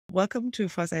Welcome to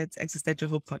Foresight's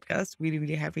Existential podcast. Really,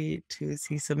 really happy to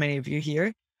see so many of you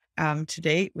here.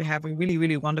 Today, we have a really,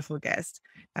 really wonderful guest,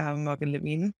 Morgan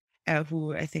Levine,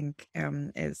 who I think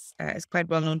is quite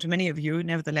well known to many of you.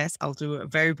 Nevertheless, I'll do a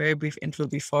very, very brief intro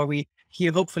before we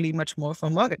hear hopefully much more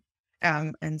from Morgan.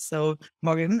 And so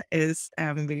Morgan is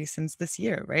really since this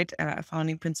year, right, a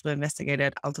founding principal investigator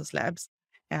at Altos Labs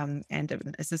and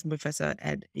an assistant professor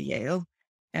at Yale.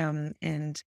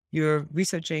 And you're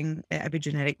researching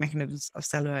epigenetic mechanisms of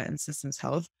cellular and systems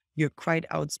health. You're quite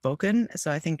outspoken.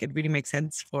 So I think it really makes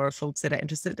sense for folks that are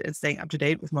interested in staying up to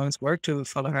date with Morgan's work to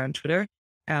follow her on Twitter.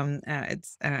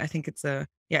 I think it's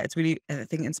really, I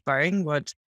think, inspiring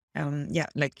what,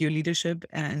 like your leadership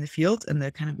in the field and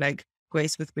the kind of like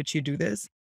grace with which you do this.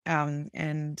 We're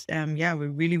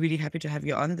really, really happy to have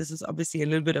you on. This is obviously a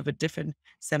little bit of a different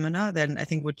seminar than I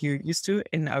think what you're used to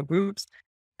in our groups.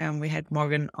 We had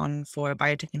Morgan on for a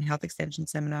biotech and health extension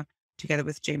seminar together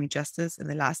with Jamie Justice in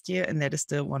the last year, and that is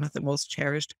still one of the most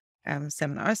cherished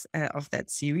seminars of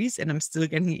that series. And I'm still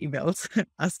getting emails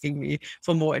asking me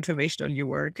for more information on your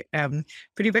work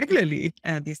pretty regularly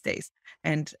these days.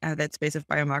 And that space of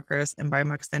biomarkers and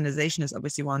biomarker standardization is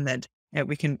obviously one that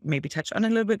we can maybe touch on a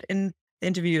little bit in the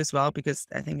interview as well, because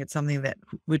I think it's something that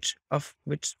which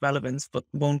relevance but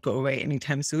won't go away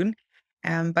anytime soon.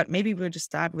 But maybe we'll just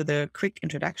start with a quick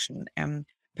introduction.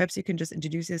 Perhaps you can just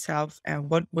introduce yourself,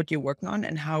 what you're working on,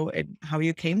 and how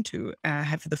you came to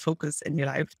have the focus in your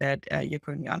life that you're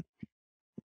currently on.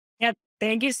 Yeah,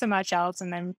 thank you so much, Altos.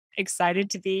 And I'm excited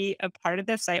to be a part of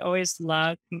this. I always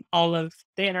love all of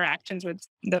the interactions with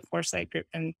the Foresight group.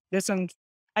 And this one,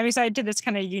 I'm excited to this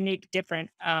kind of unique, different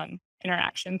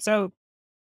interaction. So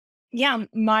yeah,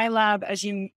 my lab, as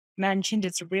you mentioned,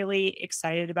 it's really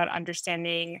excited about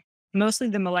understanding mostly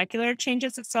the molecular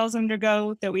changes that cells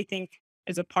undergo that we think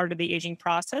is a part of the aging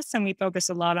process. And we focus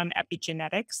a lot on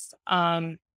epigenetics.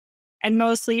 And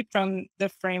mostly from the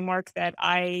framework that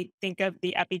I think of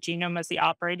the epigenome as the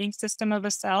operating system of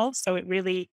a cell. So it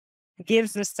really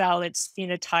gives the cell its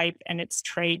phenotype and its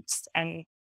traits and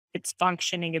its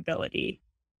functioning ability.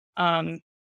 Um,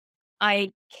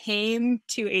 I came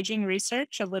to aging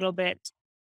research a little bit.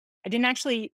 I didn't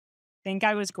actually think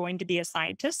I was going to be a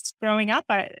scientist growing up.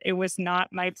 It was not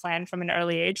my plan from an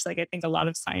early age, like I think a lot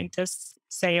of scientists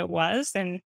say it was.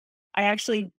 And I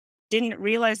actually didn't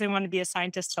realize I wanted to be a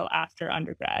scientist till after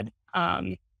undergrad.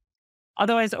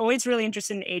 Although I was always really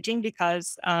interested in aging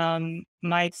because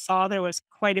my father was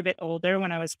quite a bit older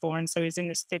when I was born. So he was in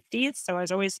his 50s. So I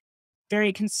was always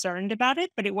very concerned about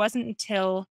it. But it wasn't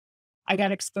until I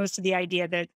got exposed to the idea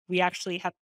that we actually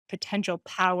have potential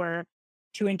power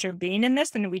to intervene in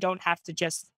this and we don't have to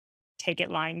just take it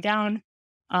lying down,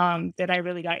 that I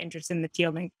really got interested in the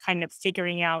field and kind of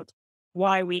figuring out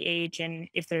why we age and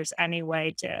if there's any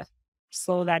way to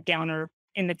slow that down or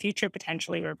in the future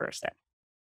potentially reverse it.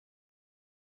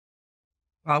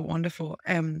 Wow, wonderful.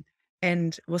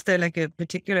 And was there like a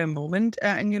particular moment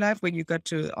in your life where you got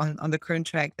to on the current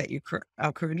track that you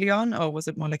are currently on, or was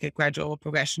it more like a gradual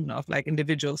progression of like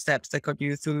individual steps that got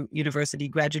you through university,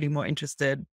 gradually more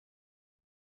interested?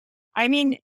 I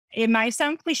mean, it might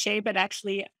sound cliche, but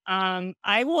actually,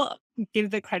 I will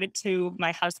give the credit to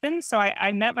my husband. So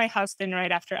I met my husband right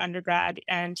after undergrad,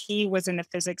 and he was in a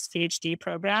physics PhD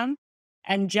program.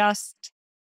 And just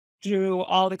through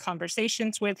all the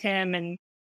conversations with him, and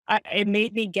it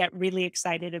made me get really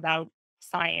excited about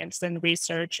science and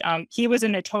research. He was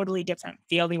in a totally different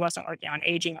field. He wasn't working on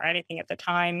aging or anything at the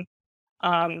time.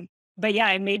 But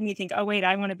yeah, it made me think, oh, wait,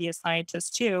 I want to be a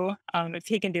scientist too. If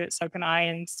he can do it, so can I.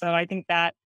 And so I think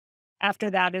that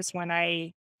after that is when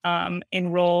I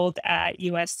enrolled at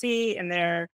USC in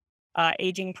their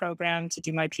aging program to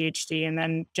do my PhD. And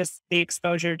then just the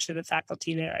exposure to the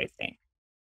faculty there, I think,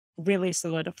 really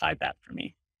solidified that for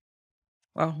me.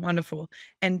 Wow, wonderful.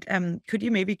 And could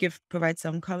you maybe provide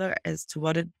some color as to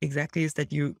what it exactly is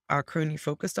that you are currently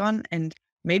focused on? And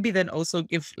maybe then also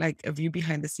give like a view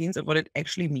behind the scenes of what it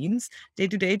actually means day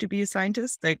to day to be a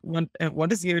scientist? Like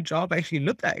what does your job actually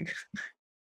look like?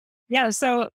 Yeah,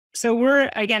 so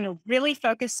we're again really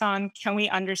focused on can we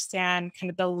understand kind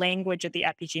of the language of the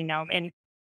epigenome and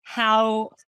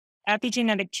how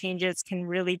epigenetic changes can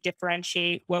really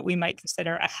differentiate what we might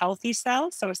consider a healthy cell,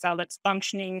 so a cell that's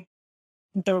functioning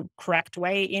the correct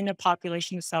way in a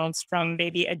population of cells from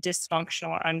maybe a dysfunctional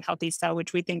or unhealthy cell,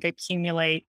 which we think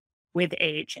accumulate with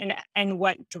age, and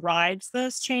what drives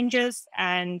those changes,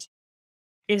 and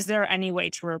is there any way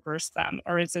to reverse them,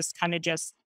 or is this kind of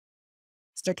just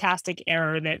stochastic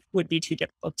error that would be too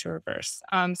difficult to reverse?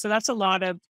 So that's a lot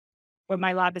of what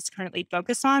my lab is currently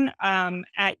focused on.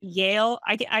 At Yale,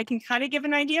 I can kind of give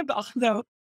an idea, but although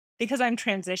because I'm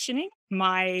transitioning,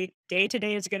 my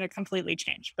day-to-day is going to completely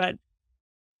change. But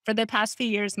for the past few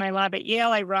years, my lab at Yale,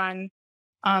 I run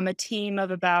a team of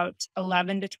about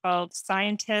 11 to 12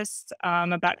 scientists.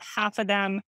 About half of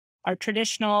them are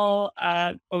traditional,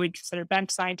 what we consider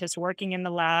bench scientists working in the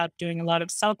lab, doing a lot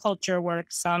of cell culture work,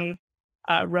 some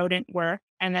rodent work.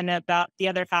 And then about the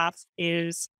other half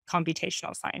is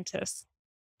computational scientists.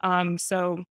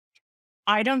 So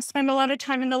I don't spend a lot of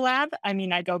time in the lab. I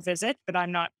mean, I go visit, but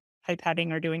I'm not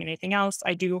pipetting or doing anything else.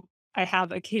 I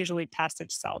have occasionally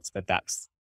passage cells, but that's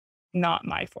not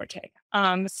my forte.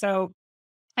 So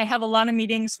I have a lot of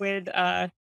meetings with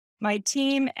my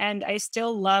team, and I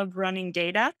still love running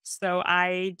data. So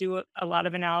I do a lot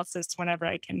of analysis whenever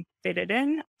I can fit it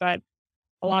in, but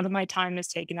a lot of my time is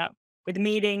taken up with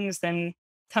meetings and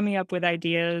coming up with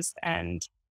ideas. And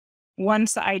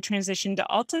once I transition to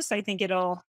Altos, I think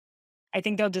there'll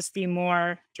just be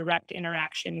more direct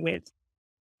interaction with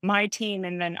my team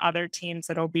and then other teams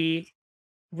that'll be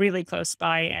really close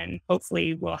by. And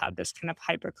hopefully we'll have this kind of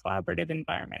hyper collaborative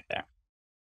environment there.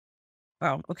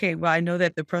 Wow. Okay. Well, I know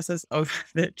that the process of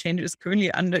the change is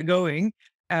currently undergoing,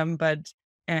 but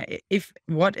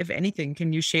what, if anything,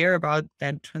 can you share about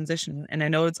that transition? And I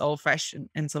know it's all fresh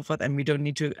and so forth, and we don't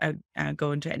need to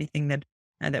go into anything that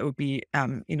would be,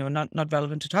 not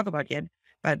relevant to talk about yet.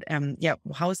 But yeah,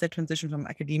 how is that transition from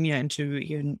academia into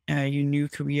your new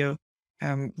career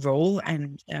role?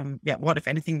 And yeah, what, if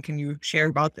anything, can you share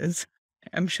about this?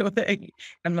 I'm sure that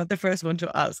I'm not the first one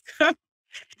to ask.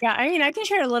 Yeah, I mean, I can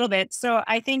share a little bit. So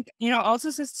I think,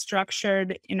 Altos is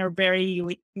structured in a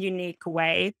very unique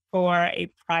way for a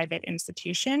private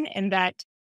institution in that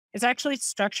it's actually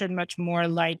structured much more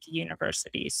like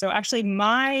university. So actually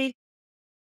my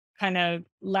kind of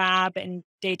lab and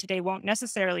day to day won't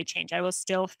necessarily change. I will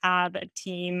still have a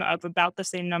team of about the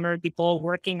same number of people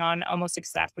working on almost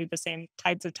exactly the same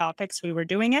types of topics we were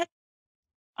doing it.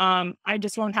 I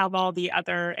just won't have all the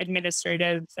other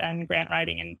administrative and grant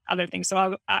writing and other things.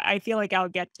 So I feel like I'll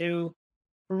get to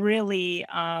really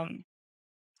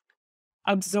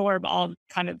absorb all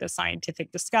kind of the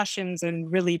scientific discussions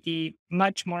and really be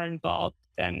much more involved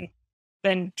than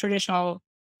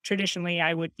traditionally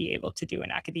I would be able to do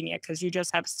in academia because you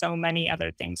just have so many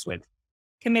other things with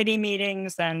committee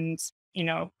meetings and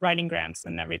writing grants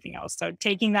and everything else. So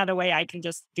taking that away, I can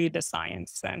just do the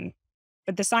science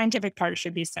but the scientific part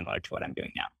should be similar to what I'm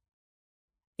doing now.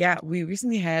 Yeah, we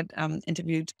recently had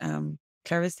interviewed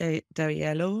Clarice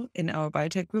D'Ariello in our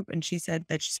biotech group, and she said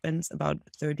that she spends about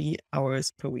 30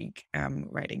 hours per week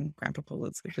writing grant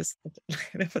proposals, which is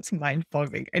that was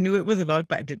mind-boggling. I knew it was a lot,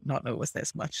 but I did not know it was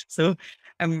this much. So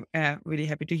I'm really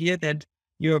happy to hear that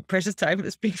your precious time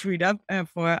is being freed up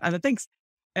for other things.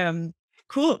 Um,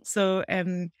 cool. So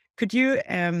could you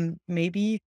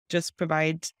maybe just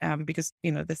provide because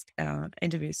this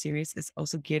interview series is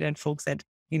also geared at folks that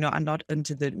are not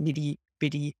into the nitty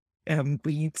bitty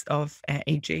weeds of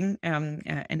aging and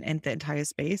the entire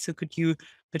space. So could you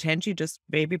potentially just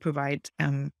maybe provide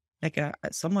like a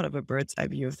somewhat of a bird's eye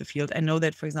view of the field? I know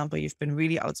that, for example, you've been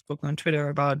really outspoken on Twitter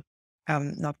about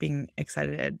not being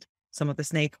excited at some of the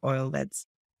snake oil that's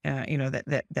that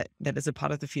is a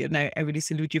part of the field. And I really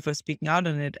salute you for speaking out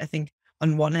on it. I think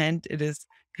on one hand, it is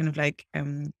kind of like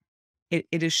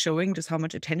it is showing just how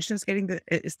much attention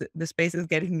the space is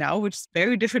getting now, which is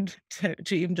very different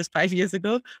to even just 5 years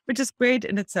ago, which is great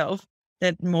in itself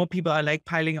that more people are like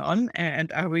piling on and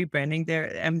are rebranding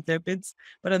their bids.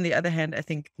 But on the other hand, I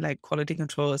think like quality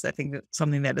control is, I think,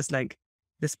 something that is like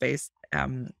the space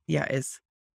is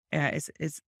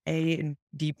in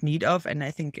deep need of. And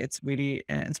I think it's really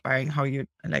inspiring how you're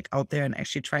like out there and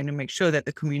actually trying to make sure that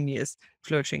the community is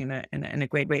flourishing in a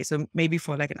great way. So maybe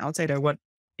for like an outsider, what,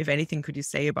 if anything, could you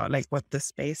say about like what the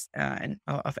space and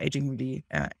of aging really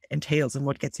entails and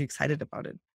what gets you excited about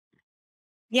it?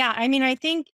 Yeah, I mean, I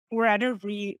think we're at a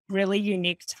really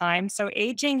unique time. So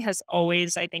aging has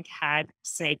always, I think, had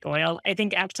snake oil. I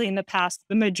think actually in the past,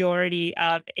 the majority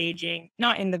of aging,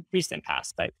 not in the recent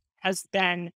past, but has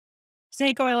been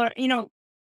snake oil. Or,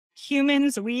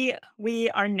 humans, we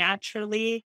are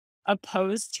naturally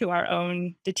opposed to our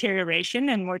own deterioration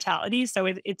and mortality. So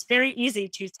it's very easy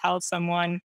to tell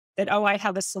someone that, oh, I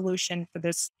have a solution for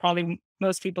this, probably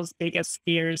most people's biggest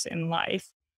fears in life.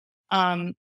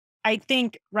 Um, I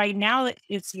think right now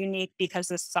it's unique because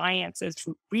the science is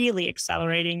really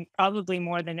accelerating, probably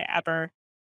more than it ever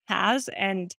has.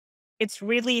 And it's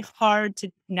really hard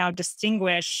to now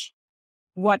distinguish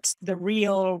what's the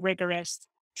real, rigorous,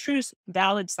 true,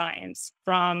 valid science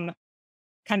from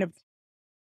kind of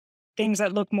things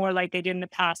that look more like they did in the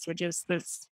past, which is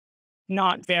this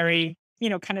not very,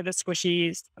 kind of the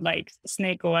squishy, like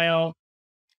snake oil,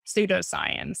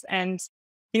 pseudoscience. And,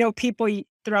 people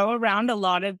throw around a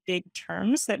lot of big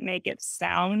terms that make it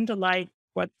sound like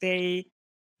what they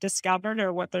discovered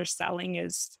or what they're selling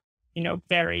is,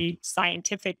 very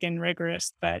scientific and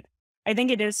rigorous. But I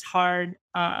think it is hard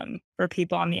for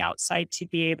people on the outside to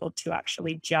be able to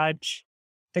actually judge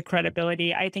the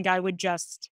credibility. I think I would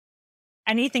just,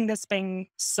 anything that's being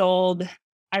sold,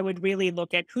 I would really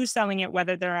look at who's selling it,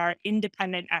 whether there are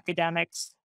independent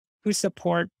academics who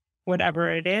support whatever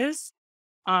it is,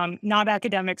 not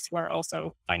academics who are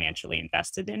also financially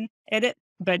invested in it,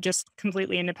 but just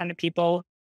completely independent people.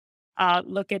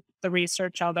 Look at the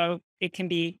research, although it can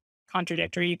be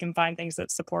contradictory. You can find things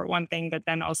that support one thing, but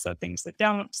then also things that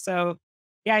don't. So,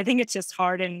 yeah, I think it's just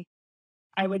hard. And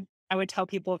I would tell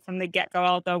people from the get go,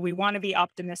 although we want to be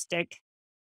optimistic,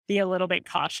 be a little bit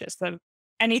cautious of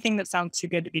anything that sounds too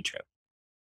good to be true.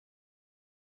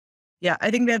 Yeah,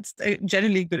 I think that's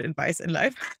generally good advice in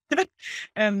life, but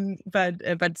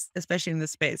especially in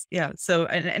this space, yeah. So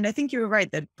and I think you're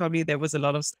right that probably there was a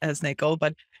lot of snake oil,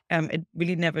 but it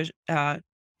really never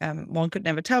one could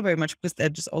never tell very much because there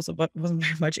just also wasn't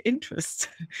very much interest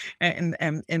in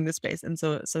this space, and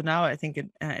so now I think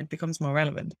it becomes more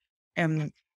relevant.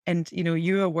 Um, and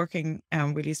you are working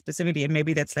really specifically, and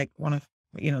maybe that's like one of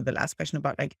the last question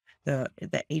about like the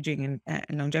aging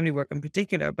and longevity work in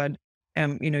particular, but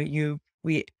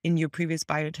we in your previous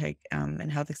biotech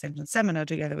and health extension seminar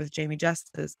together with Jamie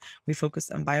Justice, we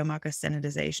focused on biomarker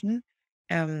standardization,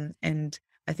 and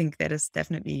I think that is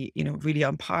definitely really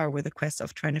on par with the quest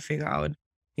of trying to figure out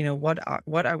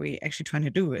what are we actually trying to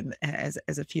do as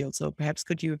a field. So perhaps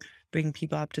could you bring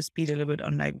people up to speed a little bit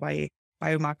on like why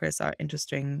biomarkers are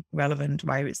interesting, relevant,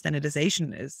 why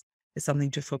standardization is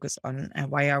something to focus on,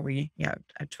 and why are we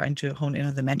trying to hone in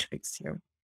on the metrics here.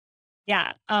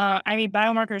 Yeah. I mean,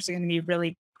 biomarkers are going to be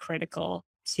really critical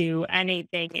to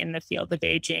anything in the field of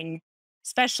aging,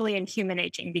 especially in human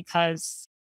aging, because,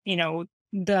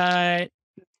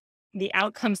 the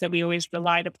outcomes that we always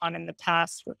relied upon in the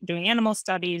past doing animal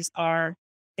studies are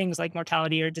things like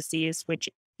mortality or disease, which,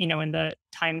 in the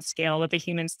time scale of a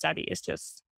human study is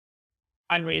just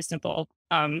unreasonable.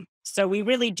 So we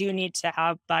really do need to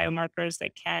have biomarkers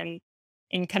that can,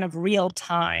 in kind of real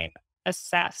time,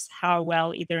 assess how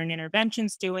well either an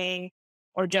intervention's doing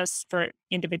or just for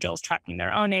individuals tracking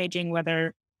their own aging,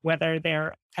 whether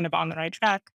they're kind of on the right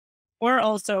track, or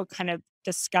also kind of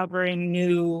discovering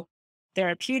new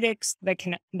therapeutics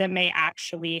that may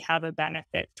actually have a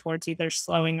benefit towards either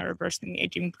slowing or reversing the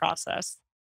aging process.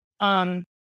 Um,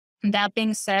 that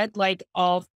being said, like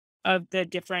all of the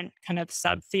different kind of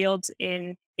subfields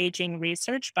in aging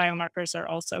research, biomarkers are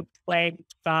also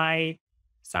plagued by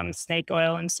some snake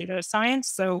oil and pseudoscience.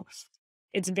 So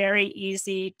it's very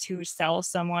easy to sell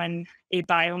someone a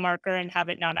biomarker and have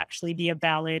it not actually be a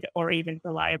valid or even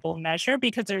reliable measure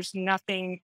because there's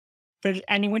nothing for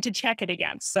anyone to check it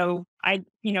against. So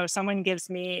someone gives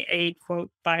me a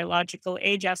quote biological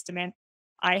age estimate.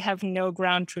 I have no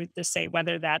ground truth to say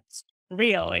whether that's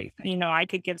real. I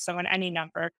could give someone any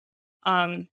number.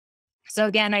 Um, so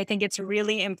again, I think it's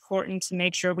really important to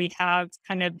make sure we have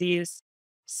kind of these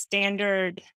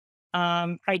standard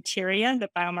criteria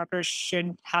that biomarkers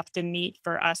should have to meet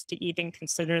for us to even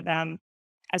consider them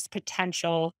as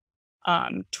potential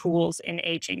tools in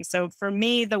aging. So for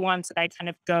me, the ones that I kind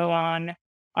of go on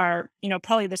are,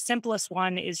 probably the simplest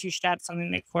one is you should have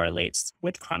something that correlates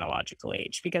with chronological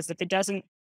age, because if it doesn't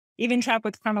even track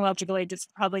with chronological age, it's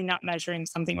probably not measuring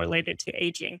something related to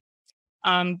aging.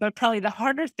 But probably the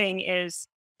harder thing is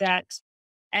that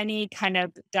any kind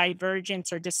of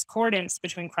divergence or discordance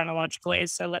between chronological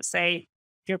age. So let's say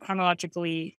if you're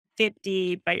chronologically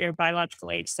 50, but your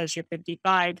biological age says you're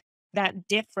 55, that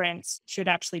difference should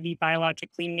actually be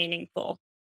biologically meaningful.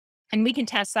 And we can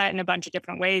test that in a bunch of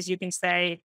different ways. You can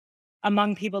say,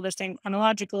 among people the same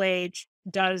chronological age,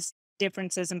 does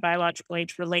differences in biological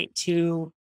age relate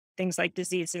to things like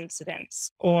disease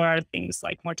incidence or things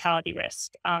like mortality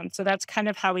risk? So that's kind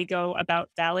of how we go about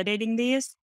validating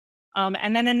these.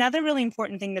 And then another really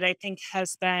important thing that I think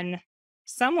has been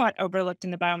somewhat overlooked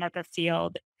in the biomarker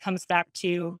field comes back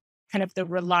to kind of the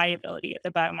reliability of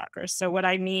the biomarkers. So what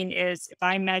I mean is if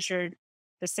I measured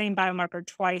the same biomarker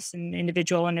twice in an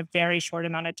individual in a very short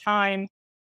amount of time,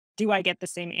 do I get the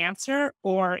same answer?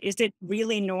 Or is it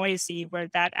really noisy where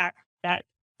that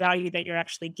value that you're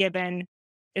actually given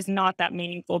is not that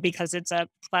meaningful because it's a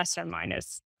plus or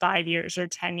minus 5 years or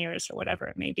 10 years or whatever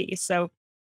it may be. So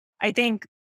I think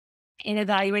in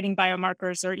evaluating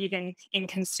biomarkers or even in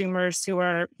consumers who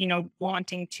are,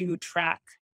 wanting to track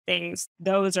things,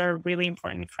 those are really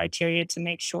important criteria to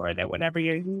make sure that whatever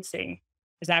you're using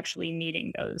is actually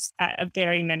meeting those at a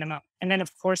very minimum. And then,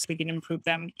 of course, we can improve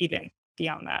them even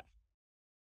beyond that.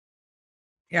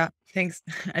 Yeah, thanks.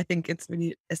 I think it's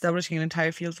really establishing an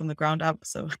entire field from the ground up.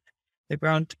 So the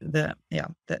ground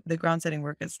setting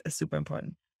work is super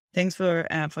important. Thanks for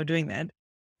doing that.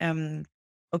 Um,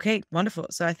 okay, wonderful.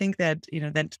 So I think that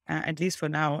that at least for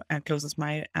now closes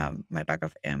my bag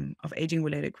of aging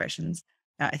related questions.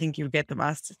 I think you'll get them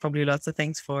asked probably lots of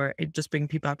thanks for it, just bringing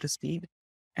people up to speed.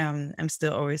 I'm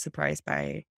still always surprised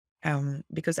by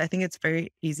because I think it's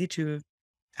very easy to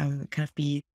kind of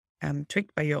be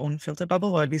tricked by your own filter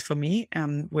bubble, or at least for me,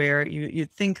 where you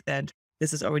think that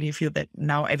this is already a field that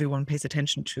now everyone pays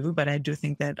attention to. But I do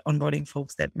think that onboarding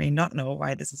folks that may not know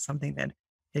why this is something that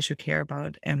they should care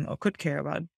about or could care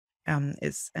about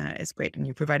is great, and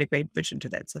you provide a great bridge into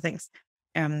that. So thanks.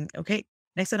 Okay,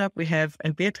 next up we have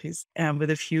Beatrice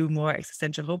with a few more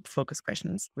existential hope focused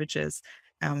questions, which is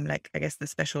like I guess the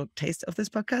special taste of this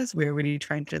podcast. We're really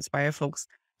trying to inspire folks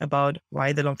about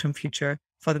why the long-term future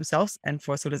for themselves and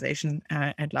for civilization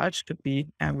at large could be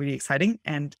really exciting,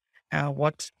 and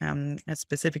what as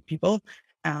specific people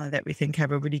that we think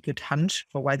have a really good hunch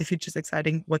for why the future is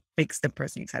exciting, what makes them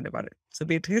personally excited about it. So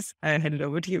Beatrice, I hand it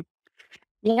over to you.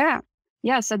 Yeah.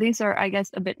 Yeah. So these are, I guess,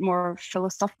 a bit more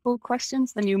philosophical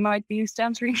questions than you might be used to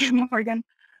answering, Morgan.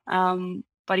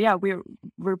 But yeah,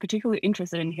 we're particularly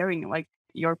interested in hearing like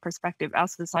your perspective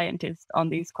as a scientist on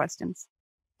these questions.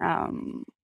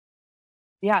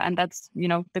 Yeah, and that's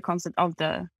the concept of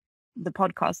the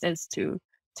podcast is to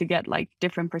get like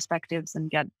different perspectives and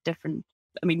get different.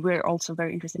 I mean, we're also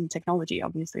very interested in technology,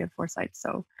 obviously, at Foresight.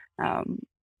 So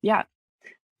yeah,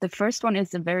 the first one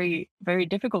is a very, very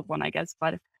difficult one, I guess.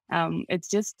 But it's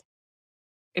just,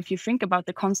 if you think about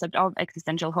the concept of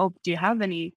existential hope, do you have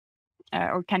any,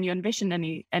 or can you envision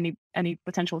any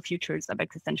potential futures of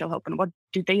existential hope, and what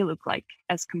do they look like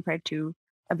as compared to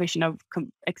a vision of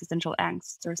existential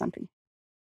angst or something?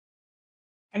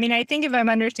 I mean, I think if I'm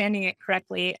understanding it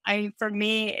correctly, for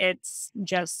me, it's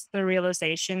just the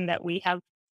realization that we have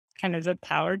kind of the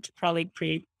power to probably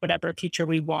create whatever future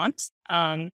we want.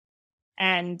 And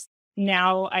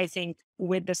now I think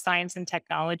with the science and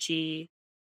technology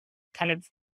kind of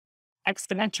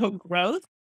exponential growth,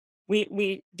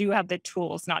 we do have the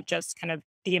tools, not just kind of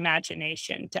the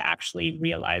imagination to actually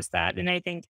realize that. And I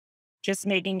think just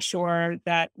making sure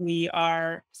that we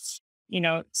are,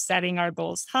 setting our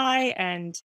goals high,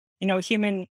 and,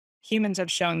 humans have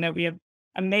shown that we have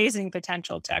amazing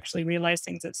potential to actually realize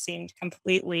things that seemed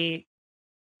completely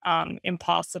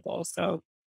impossible. So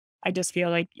I just feel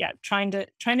like, yeah, trying to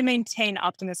maintain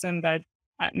optimism, but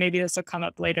maybe this will come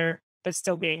up later, but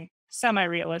still being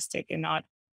semi-realistic and not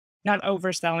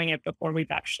overselling it before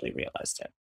we've actually realized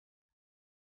it.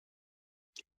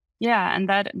 Yeah, and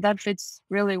that fits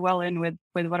really well in with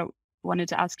what I wanted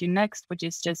to ask you next, which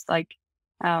is just like,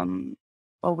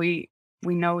 well, we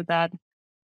know that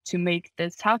to make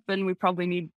this happen, we probably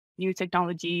need new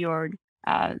technology or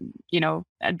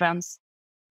advance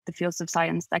the fields of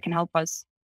science that can help us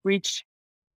reach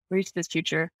this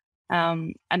future.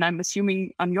 And I'm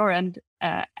assuming on your end,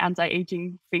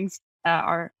 anti-aging things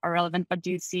are relevant. But do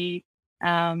you see?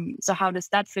 So how does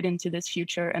that fit into this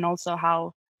future, and also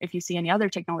how, if you see any other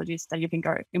technologies that you think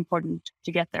are important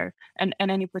to get there, and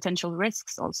any potential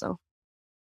risks also?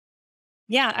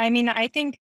 Yeah, I mean, I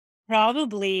think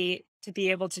probably to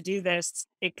be able to do this,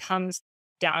 it comes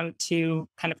down to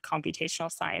kind of computational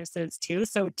sciences too.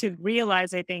 So to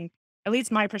realize, I think, at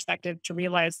least my perspective, to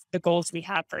realize the goals we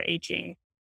have for aging,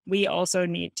 we also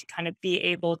need to kind of be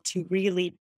able to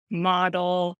really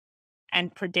model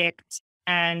and predict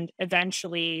and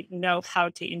eventually know how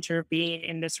to intervene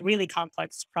in this really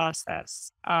complex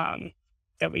process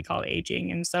that we call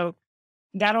aging. And so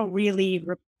that'll really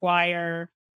require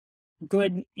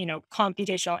good,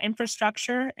 computational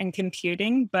infrastructure and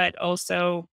computing, but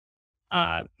also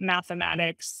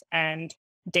mathematics and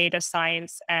data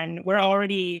science. And we're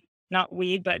already, not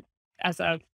we, but as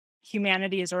a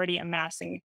humanity is already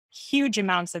amassing huge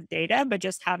amounts of data, but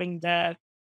just having the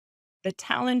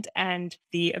talent and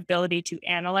the ability to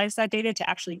analyze that data to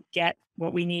actually get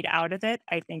what we need out of it,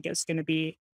 I think is going to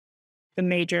be the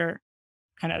major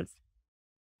kind of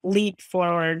leap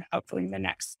forward, hopefully in the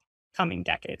next coming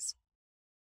decades.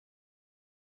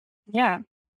 Yeah.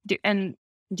 Do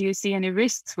you see any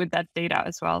risks with that data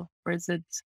as well, or is it?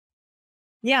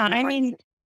 Yeah, I mean,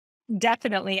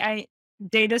 definitely.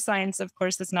 Data science, of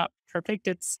course, is not perfect.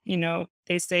 It's,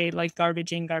 they say like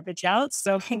garbage in, garbage out.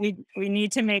 So we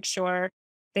need to make sure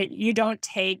that you don't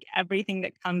take everything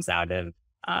that comes out of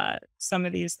some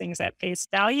of these things at face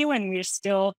value. And we're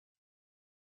still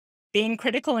being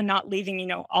critical and not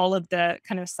leaving, all of the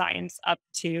kind of science up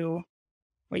to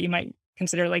what you might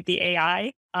consider like the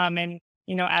AI. And,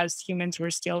 as humans, we're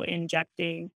still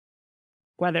injecting,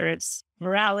 whether it's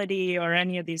morality or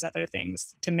any of these other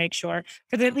things, to make sure.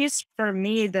 Because at least for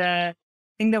me, the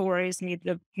thing that worries me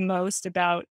the most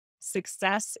about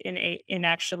success in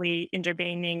actually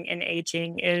intervening in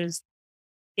aging is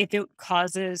if it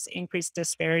causes increased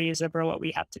disparities over what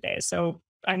we have today. So,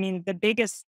 I mean, the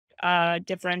biggest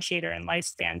differentiator in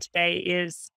lifespan today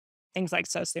is things like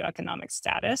socioeconomic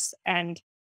status. And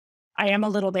I am a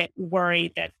little bit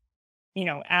worried that,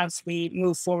 as we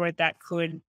move forward, that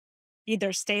could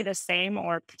either stay the same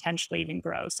or potentially even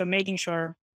grow. So making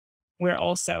sure we're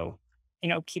also,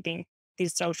 keeping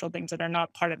these social things that are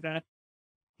not part of the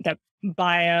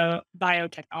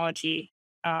biotechnology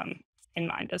in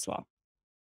mind as well.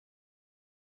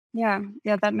 Yeah,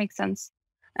 that makes sense.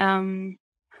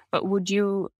 But would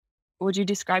you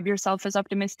describe yourself as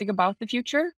optimistic about the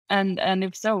future? And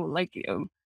if so, like,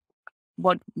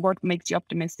 what makes you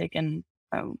optimistic, and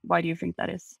why do you think that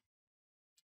is?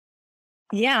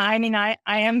 Yeah, I mean, I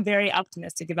am very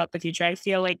optimistic about the future. I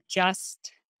feel like since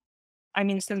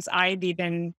I've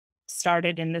even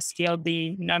started in this field,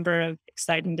 the number of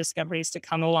exciting discoveries to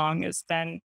come along has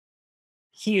been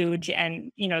huge,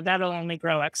 and that'll only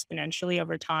grow exponentially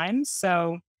over time.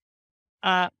 So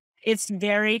uh, it's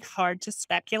very hard to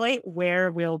speculate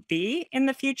where we'll be in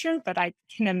the future, but I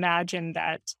can imagine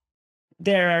that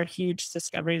there are huge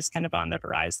discoveries kind of on the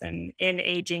horizon in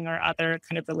aging or other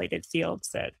kind of related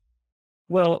fields that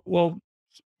will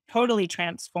totally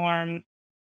transform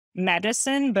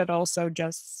medicine, but also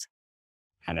just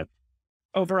kind of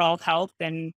overall health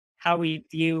and how we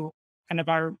view kind of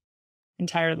our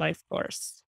entire life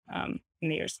course in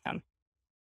the years to come.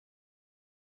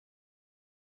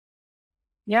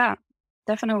 Yeah,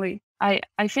 definitely. I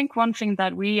think one thing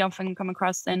that we often come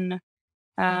across in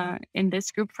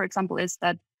this group, for example, is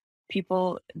that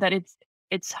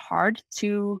it's hard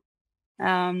to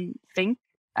think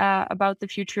about the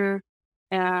future,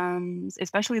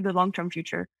 especially the long-term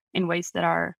future, in ways that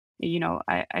are,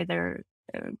 either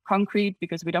concrete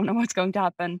because we don't know what's going to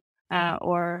happen,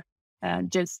 or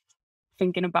just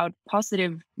thinking about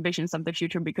positive visions of the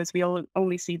future because we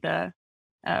only see the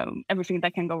everything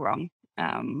that can go wrong.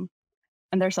 And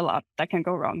there's a lot that can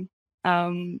go wrong.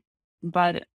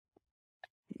 But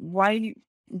why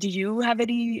do you have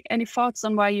any thoughts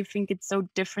on why you think it's so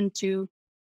different to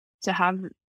have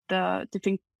to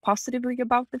think positively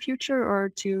about the future, or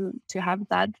to have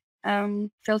that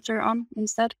filter on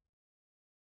instead?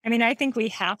 I mean, I think we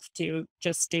have to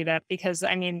just do that because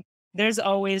there's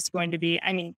always going to be,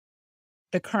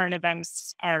 the current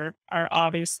events are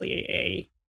obviously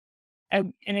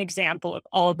an example of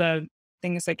all the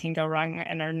things that can go wrong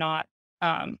and are not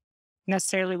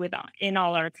necessarily in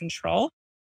all our control.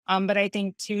 But I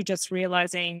think too, just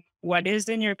realizing what is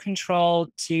in your control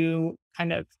to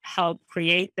kind of help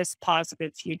create this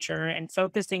positive future and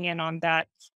focusing in on that.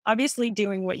 Obviously,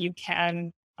 doing what you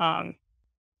can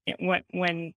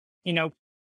when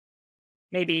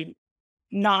maybe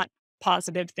not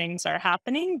positive things are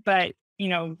happening, but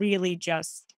really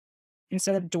just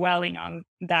instead of dwelling on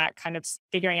that, kind of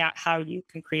figuring out how you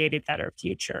can create a better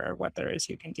future or what there is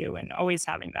you can do, and always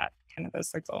having that kind of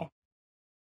as the goal.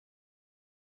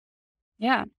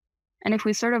 Yeah. And if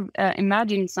we sort of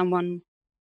imagine someone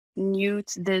new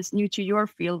to your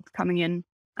field coming in,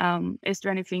 is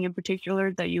there anything in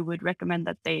particular that you would recommend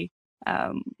that they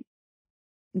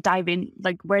dive in?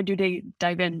 Like, where do they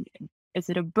dive in? Is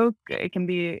it a book? It can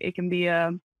be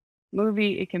a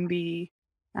movie. It can be,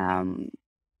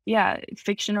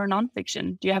 fiction or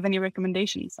nonfiction. Do you have any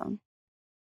recommendations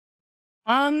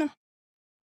on?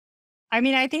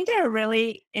 I think there are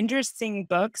really interesting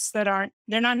books they're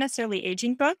not necessarily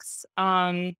aging books.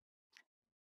 I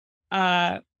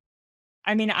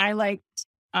liked,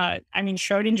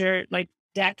 Schrodinger, like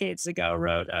decades ago,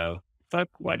 wrote a book,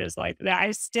 What is Life? That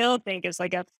I still think is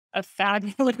like a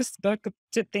fabulous book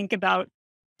to think about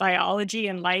biology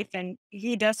and life. And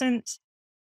he doesn't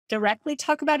directly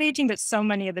talk about aging, but so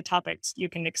many of the topics you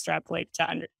can extrapolate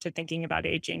to thinking about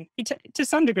aging. To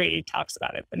some degree, he talks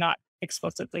about it, but not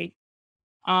explicitly.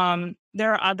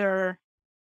 There are other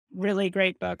really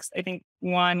great books. I think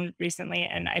one recently,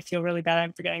 and I feel really bad,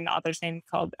 I'm forgetting the author's name,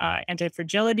 called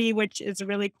Anti-Fragility, which is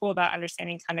really cool about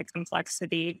understanding kind of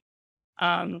complexity.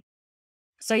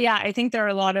 So yeah, I think there are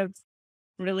a lot of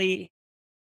really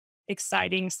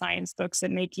exciting science books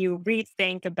that make you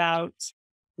rethink about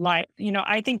life.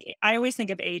 I always think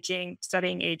of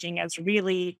studying aging as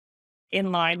really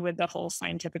in line with the whole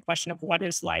scientific question of what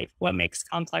is life, what makes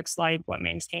complex life, what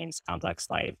maintains complex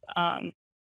life.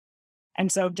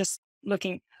 And so just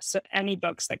looking, so any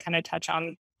books that kind of touch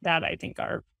on that, I think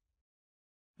are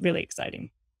really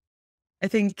exciting. I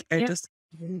think Yeah. just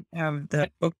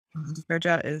the book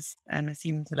Verja is an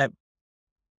Nassim Taleb.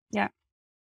 Yeah.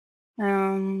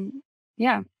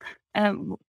 Yeah.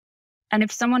 Um, and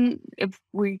if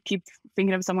we keep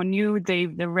thinking of someone new, they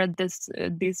read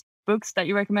these books that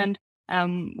you recommend,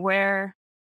 where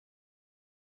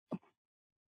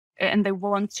and they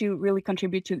want to really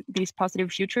contribute to these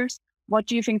positive futures, what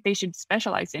do you think they should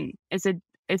specialize in? Is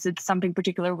it something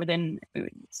particular within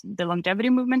the longevity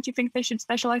movement you think they should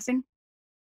specialize in?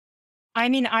 I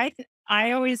mean,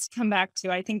 I always come back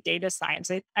to, I think, data science.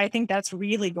 I think that's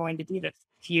really going to be the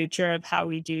future of how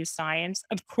we do science.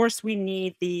 Of course, we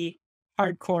need the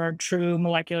hardcore, true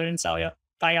molecular and cellular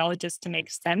biologists to make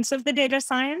sense of the data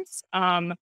science.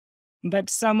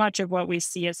 But so much of what we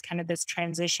see is kind of this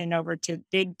transition over to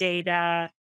big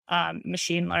data,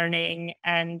 machine learning,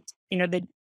 and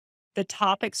the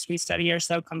topics we study are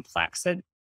so complex that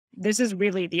this is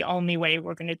really the only way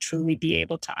we're going to truly be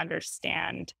able to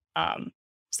understand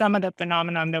some of the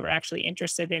phenomenon that we're actually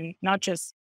interested in, not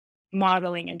just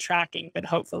modeling and tracking, but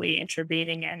hopefully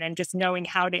intervening in, and just knowing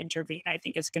how to intervene. I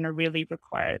think is going to really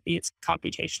require these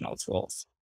computational tools.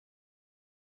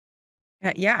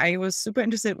 Yeah, I was super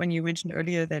interested when you mentioned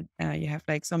earlier that you have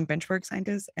like some benchwork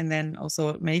scientists and then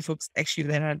also many folks actually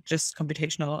that are just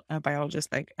computational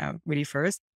biologists, like really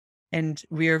first. And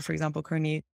we're, for example,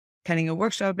 currently planning a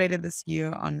workshop later this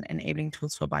year on enabling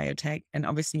tools for biotech. And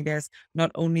obviously, there's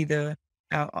not only the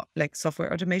like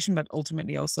software automation, but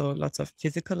ultimately also lots of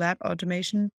physical lab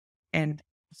automation. And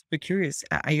super curious,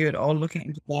 are you at all looking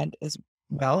into that as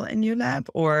well in your lab,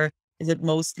 or is it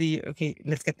mostly, okay,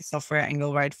 let's get the software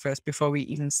angle right first before we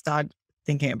even start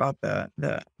thinking about the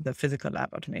physical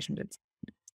lab automation bits?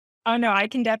 Oh no, I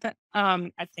can definitely.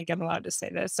 I think I'm allowed to say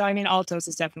this. So I mean, Altos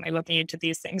is definitely looking into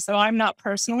these things. So I'm not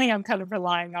personally. I'm kind of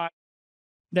relying on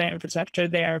the infrastructure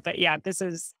there. But yeah, this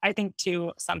is, I think,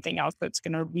 too, something else that's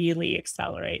going to really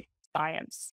accelerate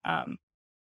science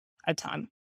a ton.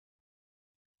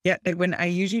 Yeah, like when I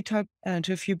usually talk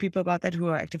to a few people about that who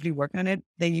are actively working on it,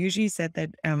 they usually said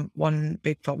that one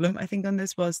big problem I think on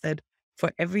this was that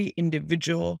for every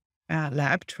individual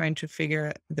lab trying to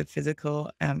figure the physical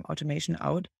automation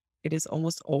out, it is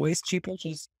almost always cheaper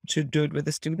just to do it with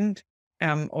a student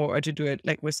or to do it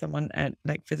like with someone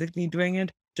like physically doing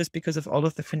it, just because of all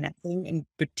of the finessing and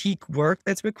boutique work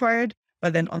that's required.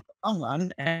 But then on the long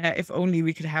run, if only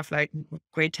we could have like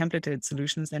great templated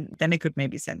solutions, then it could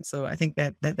maybe sense. So I think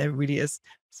that there really is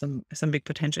some big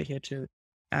potential here to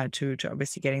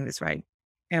obviously getting this right.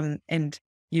 And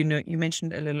you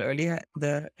mentioned a little earlier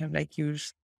the kind of like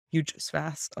huge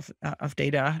swaths of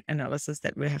data analysis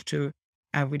that we have to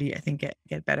really, I think,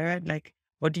 get better at. Like,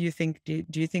 what do you think? Do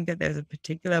you think that there's a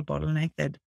particular bottleneck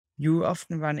that you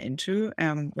often run into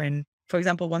when, for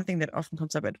example, one thing that often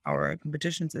comes up at our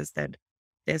competitions is that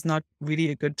there's not really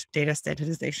a good data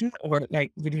standardization, or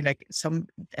like really like some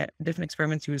different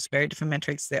experiments use very different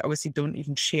metrics. They obviously don't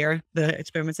even share the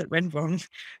experiments that went wrong.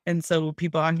 And so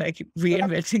people are like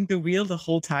reinventing the wheel the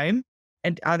whole time.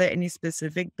 And are there any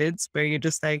specific bits where you're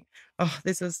just like, oh,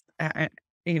 this is,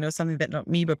 something that not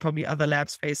me, but probably other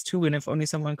labs face too. And if only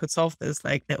someone could solve this,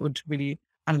 like that would really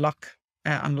unlock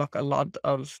a lot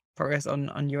of progress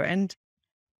on your end.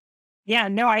 Yeah,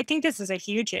 no, I think this is a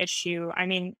huge issue. I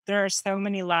mean, there are so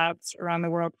many labs around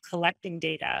the world collecting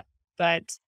data,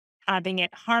 but having it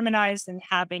harmonized and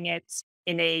having it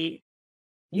in a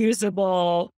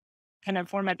usable kind of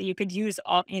format that you could use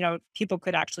all, people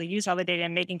could actually use all the data,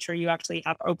 and making sure you actually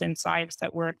have open science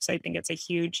that works. I think it's a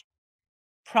huge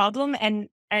problem. And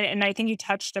I think you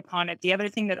touched upon it. The other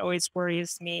thing that always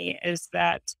worries me is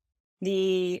that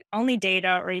the only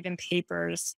data or even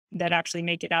papers that actually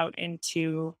make it out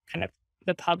into kind of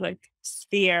the public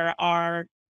sphere are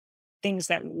things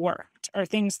that worked or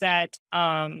things that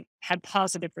had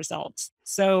positive results.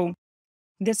 So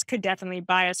this could definitely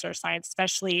bias our science,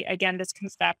 especially, again, this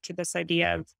comes back to this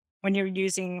idea of when you're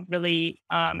using really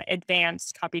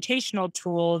advanced computational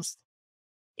tools.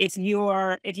 If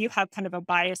you have kind of a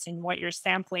bias in what you're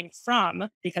sampling from,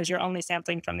 because you're only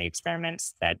sampling from the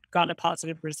experiments that got a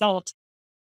positive result,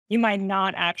 you might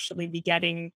not actually be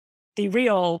getting the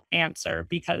real answer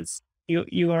because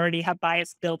you already have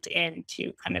bias built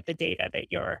into kind of the data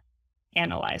that you're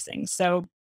analyzing. So,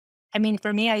 I mean,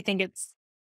 for me, I think it's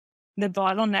the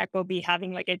bottleneck will be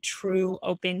having like a true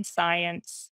open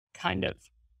science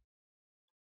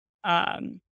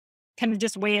um, kind of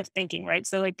just way of thinking, right?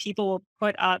 So like people will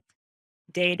put up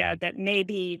data that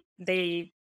maybe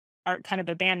they are kind of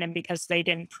abandoned because they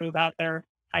didn't prove out their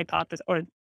hypothesis, or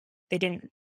they didn't,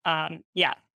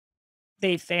 yeah.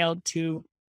 they failed to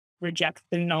reject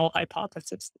the null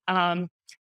hypothesis. And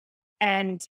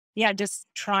yeah, just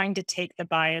trying to take the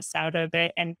bias out of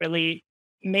it and really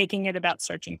making it about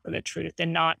searching for the truth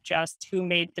and not just who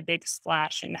made the big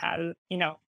splash and how,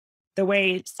 the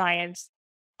way science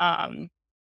um,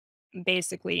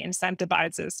 basically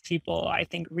incentivizes people, I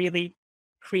think really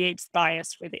creates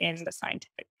bias within the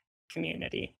scientific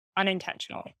community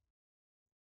unintentionally.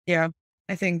 Yeah,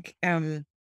 I think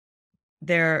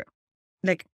they're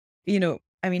like,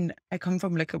 I mean, I come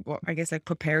from like I guess like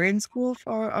preparing school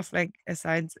of like a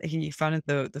science. He founded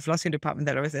the philosophy department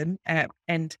that I was in,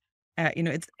 and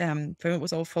it's for him it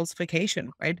was all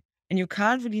falsification, right? And you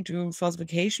can't really do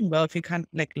falsification well if you can't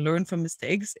like learn from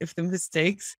mistakes. If the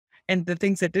mistakes and the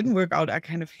things that didn't work out are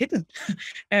kind of hidden.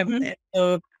 Mhm. And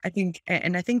so I think,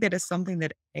 and I think that is something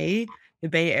that the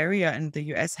Bay Area and the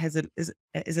US is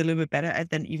a little bit better at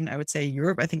than even I would say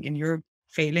Europe. I think in Europe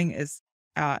failing is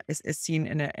seen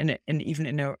in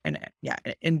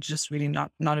just really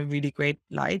not a really great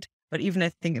light. But even I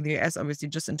think in the US, obviously,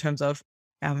 just in terms of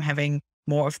having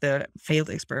more of the failed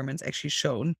experiments actually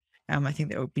shown, I think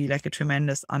that would be like a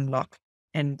tremendous unlock.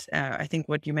 And I think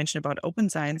what you mentioned about open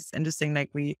science is interesting. Like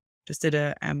we just did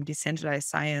a decentralized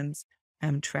science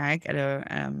track at a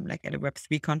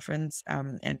Web3 conference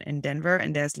in Denver,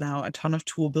 and there's now a ton of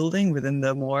tool building within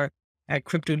the more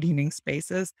crypto leaning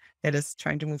spaces that is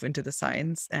trying to move into the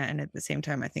science. And at the same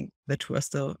time, I think the two are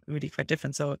still really quite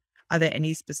different. So are there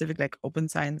any specific like open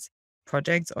science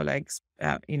projects or like,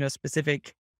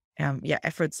 specific,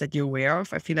 efforts that you're aware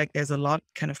of? I feel like there's a lot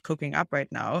kind of cooking up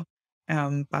right now.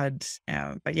 But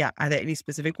yeah, are there any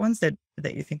specific ones that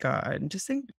you think are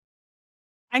interesting?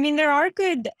 I mean, there are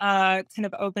good kind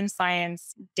of open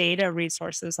science data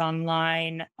resources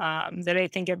online that I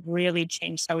think have really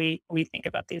changed how we think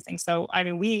about these things. So, I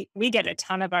mean, we get a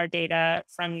ton of our data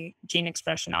from Gene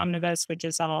Expression Omnibus, which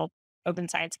is all open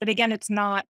science. But again, it's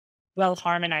not well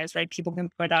harmonized, right? People can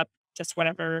put up just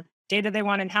whatever data they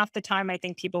want. And half the time, I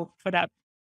think people put up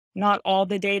not all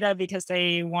the data because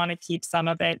they want to keep some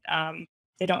of it.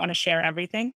 They don't want to share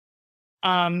everything.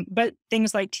 But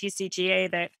things like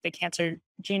TCGA, the Cancer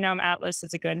Genome Atlas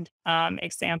is a good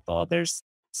example. There's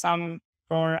some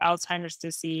for Alzheimer's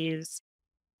disease,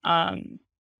 um,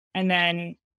 and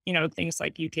then things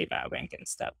like UK Biobank and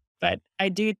stuff. But I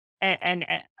do and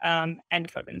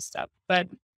ENCODE and stuff. But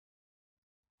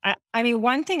I mean,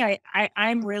 one thing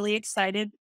I'm really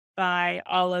excited by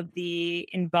all of the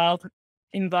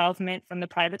involvement from the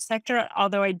private sector.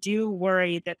 Although I do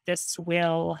worry that this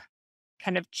will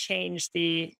kind of change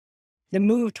the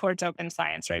move towards open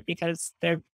science, right? Because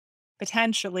they're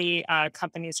potentially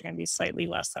companies are going to be slightly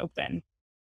less open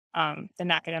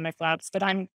than academic labs. But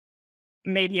I'm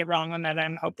maybe wrong on that.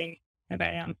 I'm hoping that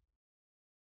I am.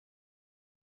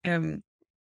 Um,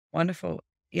 Wonderful.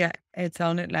 Yeah, it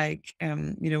sounded like,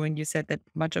 when you said that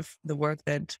much of the work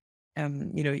that,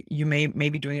 you may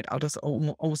be doing at Altos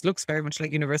almost looks very much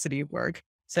like university work.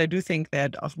 So I do think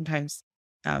that oftentimes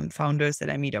founders that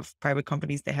I meet of private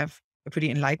companies, they have a pretty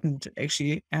enlightened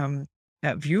actually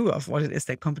view of what it is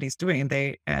that companies doing, and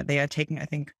they are taking, I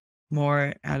think,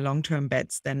 more long-term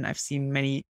bets than I've seen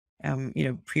many,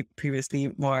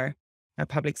 previously more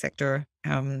public sector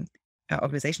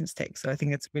organizations take. So I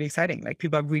think it's really exciting. Like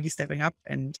people are really stepping up,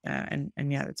 and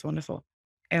yeah, it's wonderful.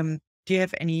 Do you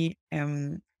have any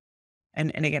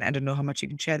and again, I don't know how much you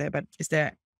can share there, but is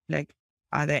there like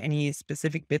are there any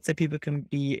specific bits that people can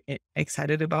be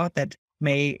excited about that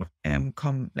may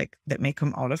come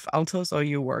out of Altos or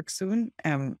your work soon?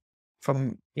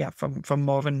 From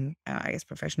more of an I guess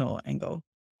professional angle.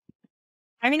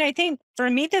 I mean, I think for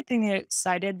me, the thing that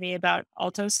excited me about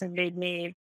Altos and made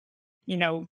me, you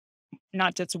know,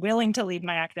 not just willing to leave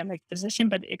my academic position,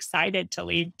 but excited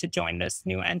to join this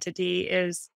new entity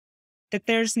is that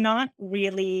there's not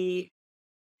really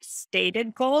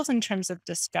stated goals in terms of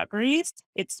discoveries.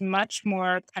 It's much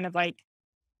more kind of like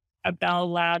a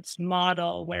Bell Labs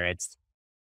model where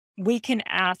we can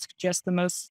ask just the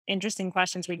most interesting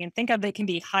questions we can think of. They can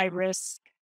be high risk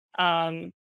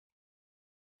um,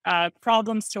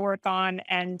 problems to work on,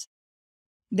 and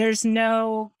there's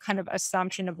no kind of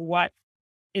assumption of what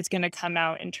is going to come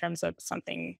out in terms of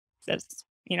something that's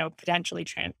potentially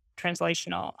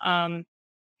translational.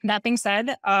 That being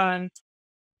said,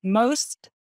 most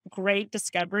great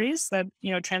discoveries that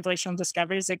translational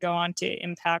discoveries that go on to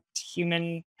impact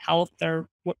human health or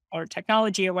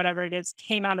technology or whatever it is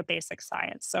came out of basic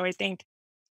science. So I think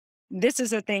this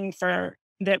is a thing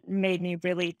that made me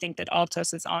really think that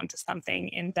Altos is onto something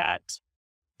in that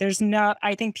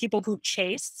I think people who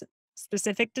chase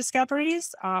specific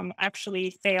discoveries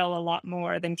actually fail a lot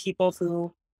more than people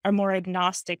who are more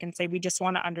agnostic and say, we just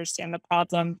want to understand the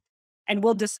problem, and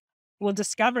we'll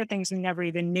discover things we never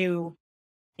even knew,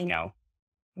 you know,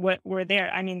 what were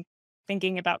there. I mean,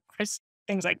 thinking about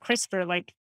things like CRISPR,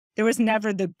 like there was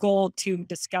never the goal to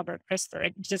discover CRISPR.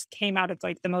 It just came out of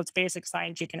like the most basic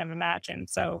science you can ever imagine.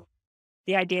 So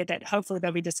the idea that hopefully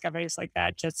there'll be discoveries like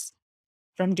that just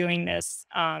from doing this.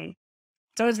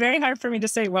 So it's very hard for me to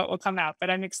say what will come out, but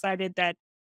I'm excited that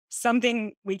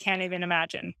something we can't even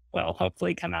imagine will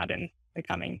hopefully come out in the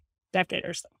coming decade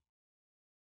or so.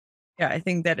 Yeah, I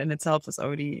think that in itself is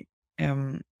already,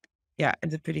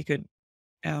 it's a pretty good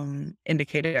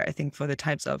indicator, I think, for the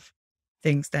types of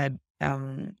things that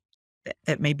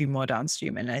that may be more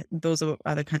downstream. And those are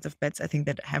other kinds of bets, I think,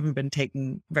 that haven't been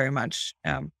taken very much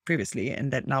previously,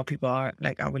 and that now people are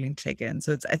willing to take in.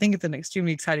 So I think it's an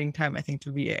extremely exciting time, I think,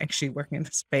 to be actually working in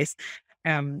this space.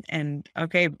 And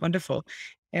okay, wonderful.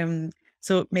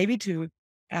 So maybe to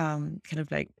kind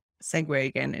of like segue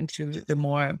again into the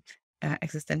more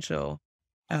existential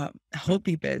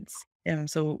hopey bits.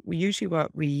 So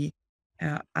what we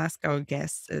ask our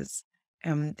guests is,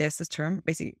 there's this term,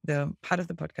 basically the part of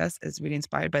the podcast is really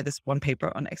inspired by this one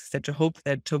paper on existential hope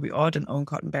that Toby Ord and Owen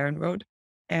Cotton-Barron wrote.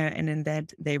 And in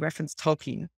that they referenced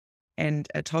Tolkien. And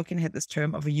Tolkien had this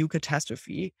term of a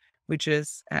eucatastrophe, which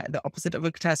is the opposite of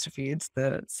a catastrophe. It's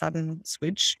the sudden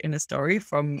switch in a story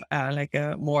from like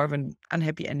a more of an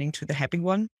unhappy ending to the happy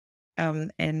one.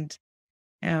 And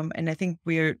I think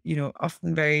we're,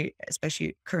 often very,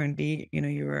 especially currently,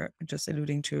 you were just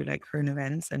alluding to like current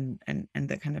events and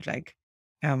the kind of like,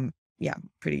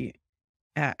 pretty,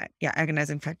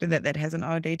 agonizing factor that has in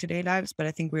our day-to-day lives. But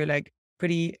I think we're like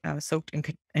pretty soaked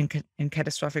in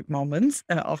catastrophic moments,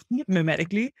 often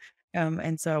mimetically.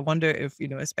 And so I wonder if,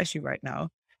 especially right now,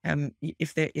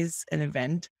 if there is an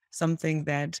event, something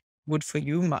that would for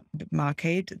you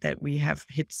markate that we have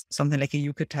hit something like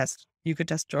a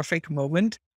eucatastrophic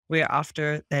moment, where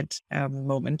after that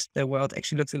moment, the world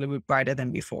actually looks a little bit brighter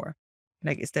than before.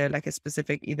 Like, is there like a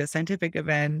specific either scientific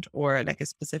event or like a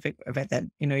specific event that,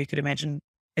 you could imagine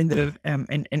in the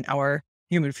in our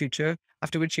human future,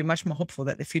 after which you're much more hopeful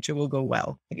that the future will go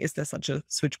well? Like, is there such a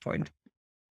switch point?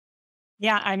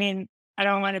 Yeah, I mean, I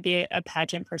don't want to be a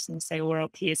pageant person and say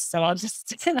world peace, so I'll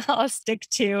just I'll stick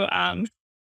to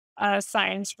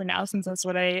science for now, since that's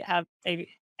what I have.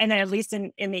 And at least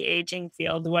in the aging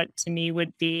field, what to me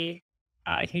would be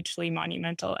hugely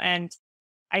monumental. And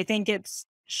I think it's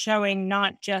showing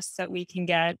not just that we can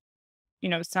get,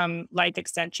 some life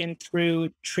extension through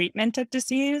treatment of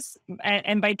disease.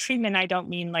 And by treatment, I don't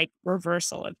mean like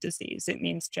reversal of disease. It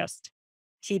means just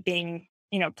keeping,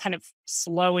 kind of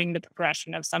slowing the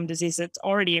progression of some disease that's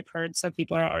already occurred. So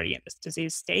people are already in this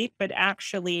disease state, but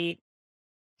actually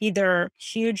either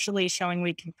hugely showing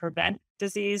we can prevent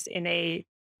disease in a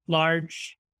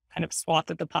large kind of swath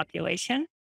of the population,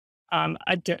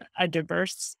 a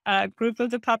diverse group of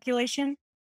the population,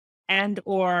 and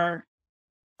or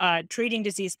treating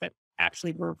disease, but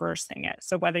actually reversing it.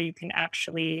 So whether you can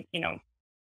actually,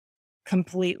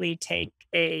 completely take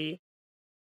a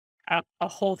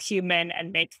whole human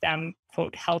and make them,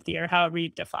 quote, healthier, however you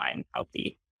define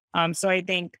healthy. So I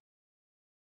think,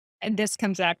 and this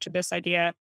comes back to this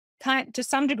idea, to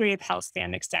some degree of health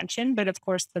span extension, but of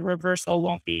course the reversal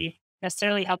won't be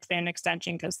necessarily health span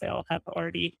extension because they'll have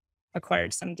already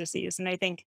acquired some disease. And I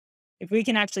think if we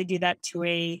can actually do that to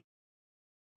a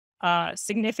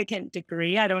significant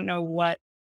degree, I don't know what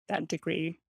that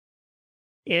degree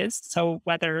is. So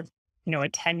whether, a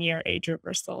 10-year age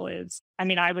reversal is, I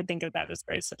mean, I would think of that as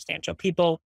very substantial.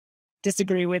 People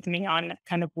disagree with me on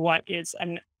kind of what is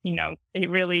a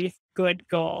really good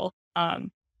goal.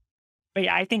 But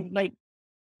yeah, I think like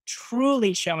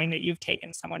truly showing that you've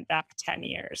taken someone back 10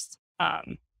 years,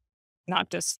 not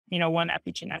just, one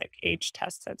epigenetic age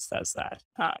test that says that,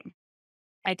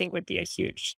 I think would be a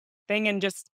huge thing, and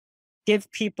just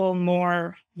give people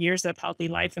more years of healthy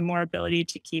life and more ability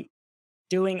to keep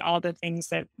doing all the things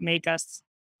that make us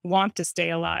want to stay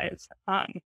alive.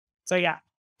 So yeah,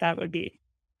 that would be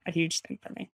a huge thing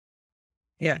for me.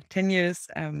 Yeah, 10 years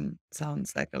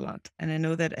sounds like a lot. And I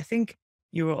know that I think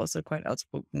you were also quite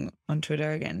outspoken on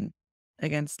Twitter again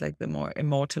against like the more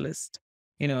immortalist,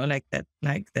 like that,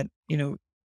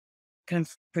 kind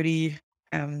of pretty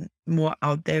more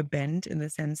out there bent, in the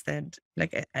sense that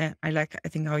like I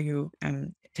think how you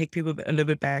take people a little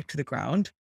bit back to the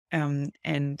ground.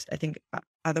 And I think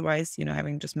otherwise,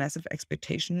 having just massive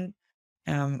expectation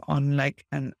on like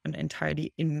an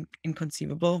entirely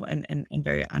inconceivable and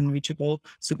very unreachable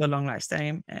super long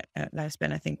lifespan,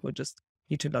 I think will just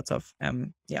lead to lots of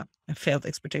failed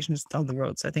expectations down the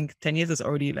road. So I think 10 years is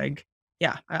already like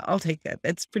Yeah, I'll take that.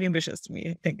 That's pretty ambitious to me.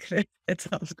 I think that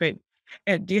sounds great.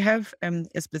 Do you have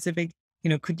a specific,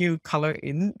 could you color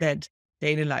in that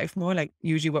daily life more? Like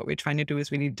usually what we're trying to do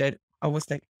is really that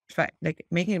almost like like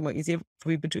making it more easier for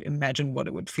people to imagine what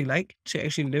it would feel like to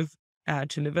actually live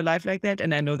a life like that.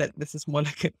 And I know that this is more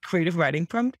like a creative writing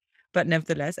prompt, but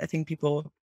nevertheless, I think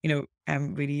people,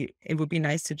 really, it would be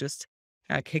nice to just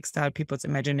kickstart people's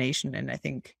imagination. And I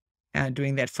think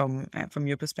doing that from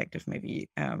your perspective, maybe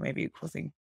a cool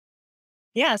thing.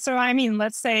 Yeah. So, I mean,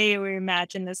 let's say we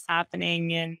imagine this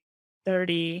happening in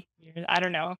 30 years. I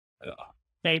don't know.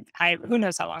 Who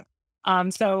knows how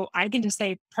long. So I can just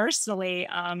say personally,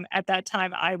 at that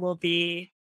time, I will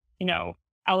be,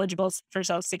 eligible for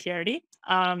Social Security.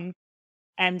 And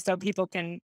so people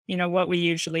can, what we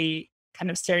usually kind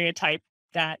of stereotype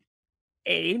that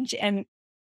age, and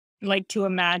like to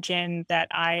imagine that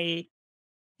I,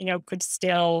 could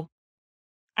still,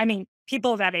 I mean,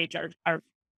 people that age are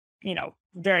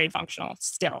very functional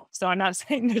still. So I'm not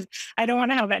saying I don't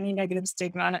want to have any negative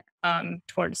stigma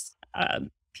towards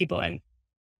people in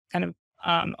kind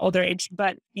of older age,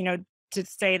 but to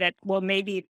say that, well,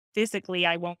 maybe physically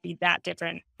I won't be that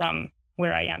different from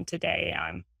where I am today.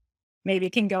 Maybe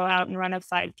can go out and run a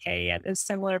 5K at a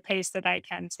similar pace that I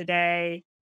can today.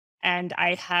 And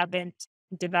I haven't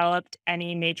developed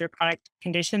any major chronic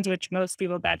conditions, which most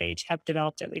people that age have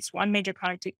developed at least one major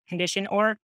chronic condition,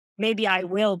 or maybe I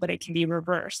will, but it can be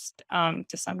reversed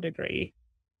to some degree.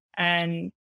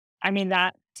 And I mean,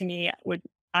 that to me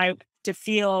to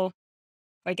feel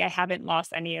like I haven't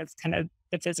lost any of kind of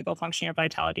the physical functioning or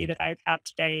vitality that I have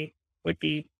today would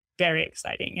be very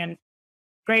exciting. And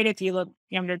great if you look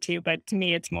younger too, but to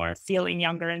me, it's more feeling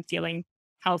younger and feeling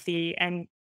healthy. And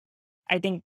I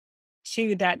think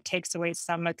too, that takes away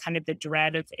some of kind of the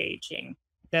dread of aging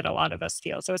that a lot of us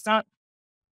feel. So it's not,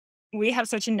 we have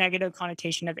such a negative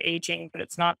connotation of aging, but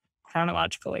it's not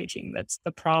chronological aging that's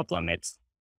the problem. It's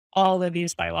all of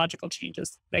these biological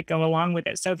changes that go along with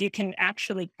it. So if you can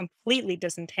actually completely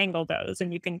disentangle those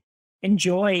and you can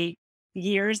enjoy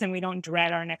years, and we don't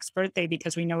dread our next birthday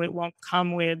because we know it won't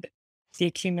come with the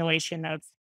accumulation of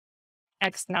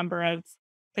X number of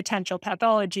potential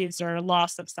pathologies or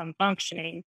loss of some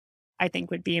functioning, I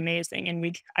think would be amazing.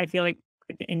 And I feel like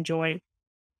could enjoy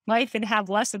life and have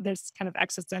less of this kind of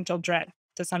existential dread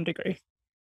to some degree.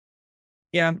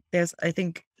 Yeah, there's, I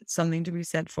think, something to be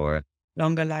said for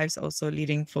longer lives also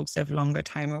leading folks to have longer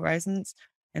time horizons.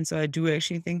 And so I do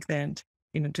actually think that,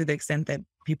 to the extent that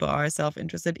people are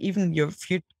self-interested, even your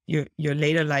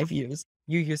later life years,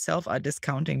 you yourself are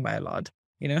discounting by a lot.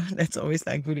 That's always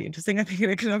like really interesting, I think, in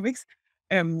economics.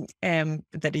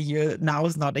 That a year now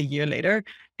is not a year later.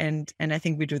 And I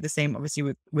think we do the same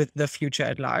obviously with the future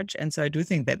at large. And so I do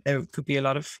think that there could be a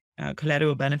lot of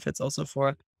collateral benefits also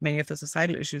for many of the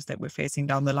societal issues that we're facing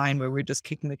down the line, where we're just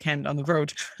kicking the can down the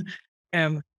road.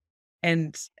 um,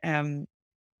 and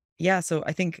yeah, so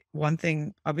I think one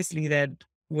thing obviously that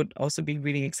would also be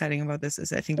really exciting about this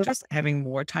is I think just having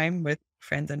more time with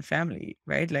friends and family,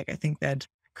 right? Like I think that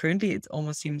currently it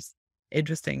almost seems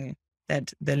interesting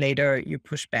that the later you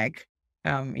push back,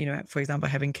 for example,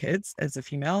 having kids as a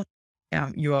female,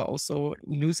 you are also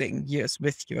losing years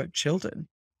with your children,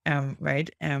 right?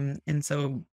 And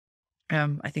so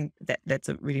I think that that's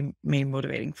a really main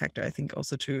motivating factor. I think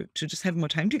also to just have more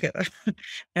time together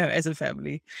as a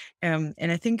family. And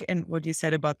I think, and what you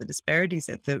said about the disparities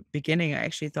at the beginning, I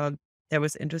actually thought that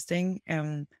was interesting,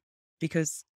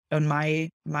 because on my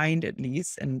mind at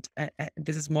least, and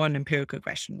this is more an empirical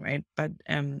question, right? But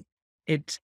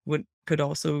it could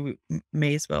also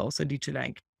may as well also lead to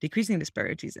like decreasing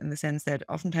disparities in the sense that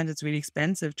oftentimes it's really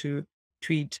expensive to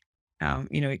treat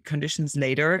conditions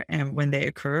later and when they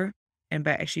occur, and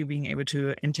by actually being able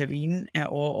to intervene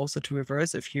or also to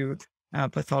reverse a few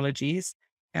pathologies,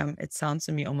 it sounds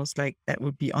to me almost like that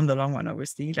would be on the long run,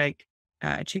 obviously, like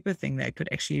a cheaper thing that could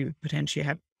actually potentially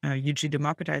have hugely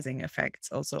democratizing effects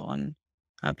also on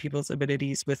people's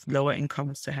abilities with lower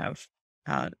incomes to have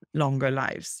longer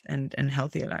lives and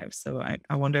healthier lives. So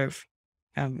I wonder if,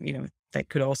 that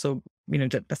could also,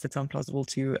 does that sound plausible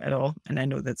to you at all? And I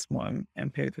know that's more an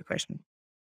empirical question.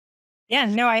 Yeah,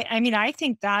 no, I mean, I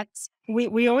think that's,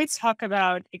 we always talk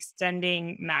about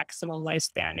extending maximal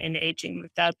lifespan in aging.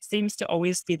 That seems to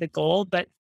always be the goal. But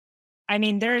I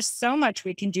mean, there's so much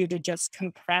we can do to just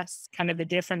compress kind of the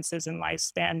differences in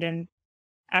lifespan. And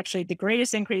actually, the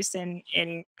greatest increase in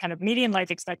kind of median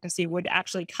life expectancy would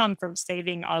actually come from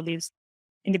saving all these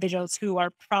individuals who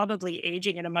are probably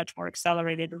aging at a much more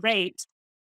accelerated rate,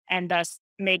 and thus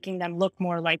making them look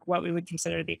more like what we would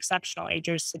consider the exceptional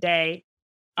agers today.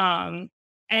 Um,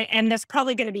 and that's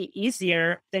probably going to be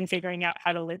easier than figuring out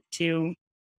how to live to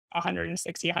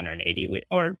 160, 180,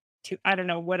 or to, I don't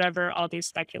know, whatever all these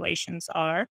speculations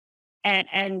are,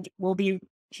 and will be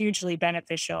hugely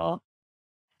beneficial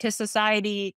to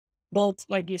society, both,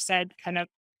 like you said, kind of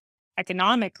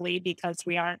economically, because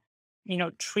we aren't,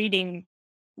 treating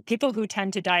people who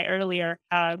tend to die earlier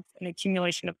have an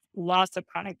accumulation of lots of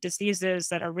chronic diseases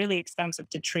that are really expensive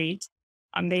to treat.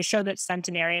 They show that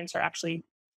centenarians are actually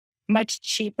much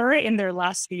cheaper in their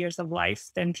last few years of life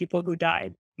than people who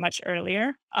died much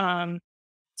earlier.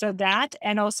 So that,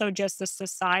 and also just the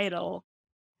societal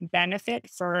benefit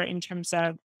for, in terms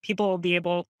of people will be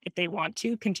able, if they want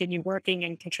to, continue working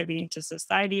and contributing to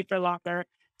society for longer,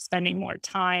 spending more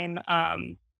time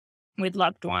with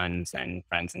loved ones and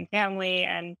friends and family.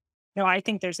 And I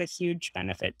think there's a huge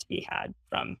benefit to be had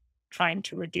from trying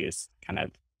to reduce kind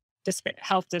of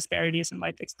health disparities and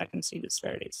life expectancy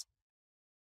disparities.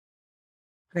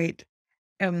 Great.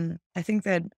 I think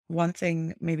that one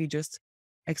thing, maybe just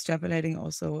extrapolating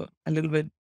also a little bit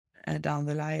down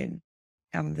the line,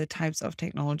 the types of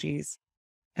technologies,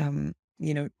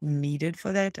 needed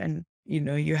for that. And,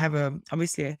 you have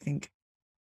obviously, I think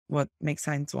what makes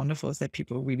science wonderful is that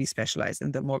people really specialize,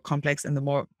 and the more complex and the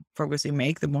more progress we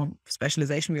make, the more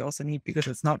specialization we also need, because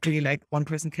it's not really like one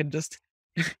person can just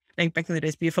like back in the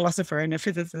days be a philosopher and a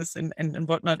physicist and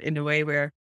whatnot, in a way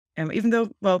where even though,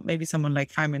 well, maybe someone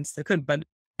like Feynman still could, but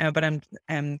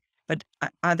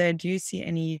do you see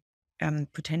any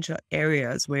potential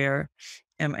areas where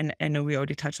and I know we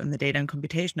already touched on the data and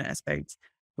computational aspects,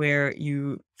 where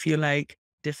you feel like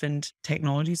different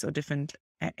technologies or different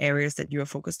areas that you are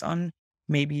focused on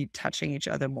maybe touching each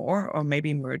other more, or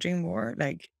maybe merging more?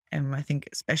 Like, I think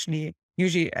especially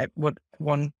usually what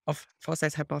one of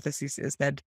Foresight's hypotheses is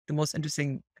that the most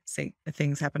interesting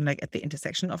things happen like at the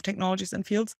intersection of technologies and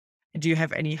fields. Do you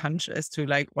have any hunch as to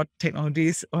like what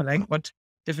technologies or like what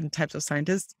different types of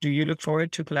scientists do you look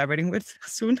forward to collaborating with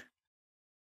soon?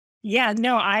 Yeah,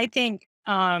 no, I think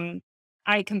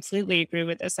I completely agree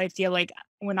with this. I feel like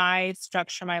when I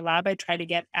structure my lab, I try to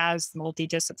get as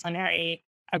multidisciplinary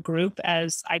a group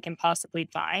as I can possibly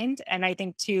find. And I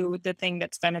think too, the thing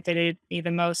that's benefited me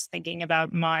the most thinking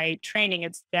about my training,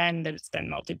 it's been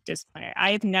multidisciplinary.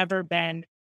 I've never been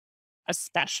a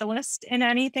specialist in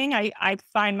anything. I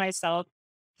find myself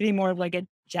to be more of like a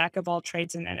jack of all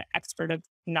trades and an expert of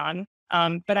none.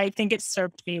 But I think it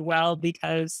served me well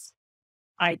because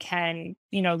I can,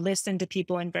 listen to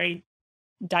people in very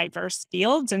diverse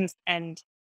fields and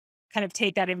kind of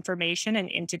take that information and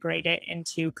integrate it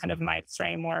into kind of my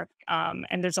framework.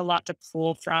 And there's a lot to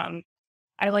pull from.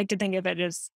 I like to think of it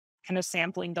as kind of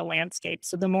sampling the landscape.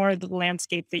 So the more the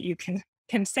landscape that you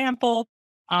can sample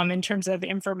in terms of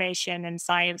information and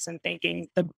science and thinking,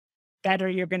 the better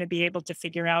you're going to be able to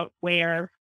figure out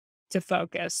where to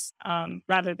focus,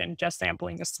 rather than just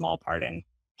sampling a small part and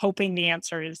hoping the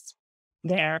answer is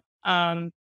there.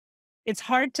 It's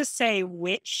hard to say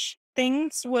which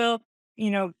things will,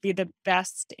 be the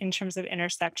best in terms of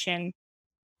intersection.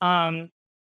 Um,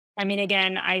 I mean,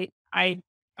 again, I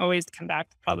always come back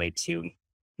probably to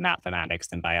mathematics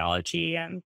and biology.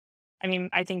 And I mean,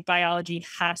 I think biology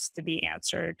has to be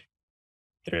answered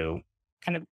through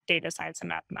kind of data science and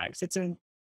mathematics.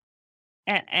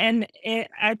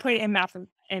 I put it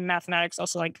in mathematics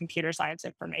also like computer science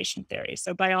information theory.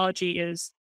 So biology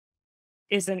is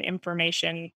an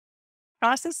information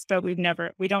process, but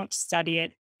we don't study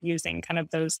it using kind of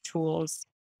those tools.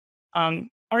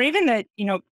 Or even that,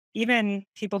 even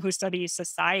people who study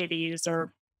societies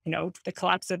or, the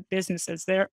collapse of businesses,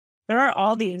 there are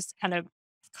all these kind of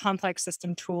complex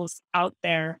system tools out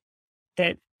there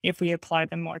that if we apply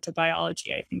them more to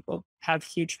biology, I think will have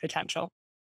huge potential.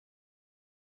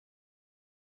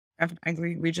 I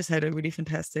agree. We just had a really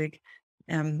fantastic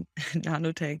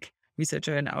nanotech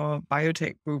researcher in our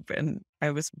biotech group, and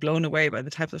I was blown away by the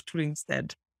types of toolings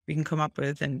that we can come up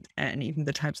with, and even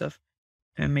the types of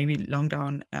maybe long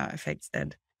down effects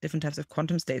that different types of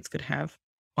quantum states could have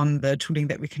on the tooling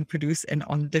that we can produce, and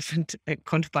on different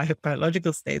quantum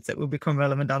biological states that will become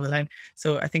relevant down the line.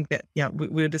 So I think that, yeah,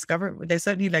 we'll discover, there's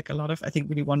certainly like a lot of, I think,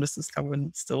 really wondrous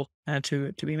discoveries still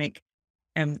to be made.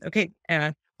 Okay,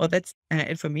 well, that's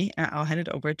it for me. I'll hand it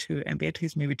over to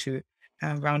Beatrice, maybe to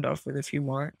round off with a few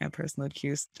more personal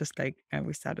cues, just like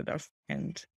we started off.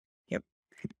 And yep.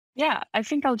 Yeah, I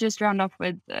think I'll just round off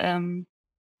with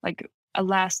like a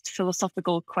last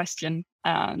philosophical question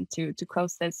to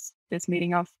close this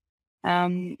meeting off.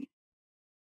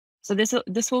 So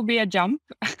this will be a jump,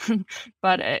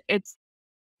 but it's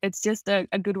just a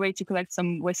good way to collect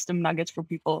some wisdom nuggets for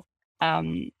people.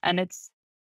 And it's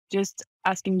just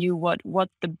asking you what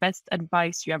the best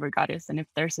advice you ever got is, and if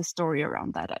there's a story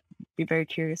around that. I'd be very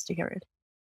curious to hear it.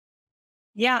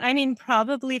 Yeah, I mean,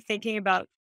 probably thinking about,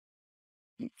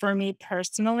 for me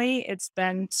personally, it's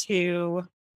been to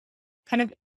kind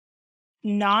of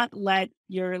not let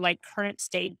your like current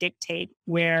state dictate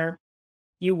where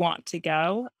you want to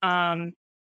go.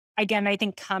 Again, I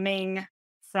think coming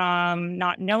from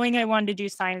not knowing I wanted to do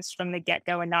science from the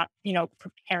get-go and not,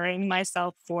 preparing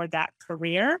myself for that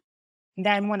career.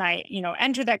 Then when I,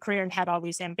 entered that career and had all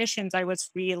these ambitions, I was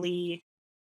really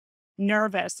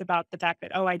nervous about the fact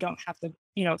that, oh, I don't have the,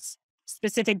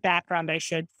 specific background I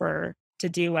should to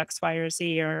do X, Y, or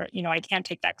Z, or, I can't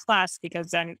take that class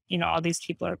because then, all these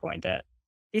people are going to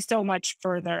be so much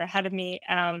further ahead of me.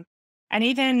 And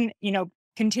even,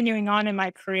 continuing on in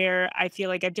my career, I feel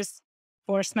like I've just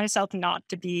forced myself not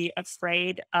to be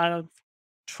afraid of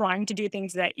trying to do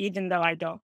things that, even though I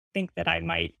don't think that I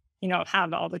might,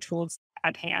 have all the tools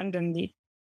at hand. And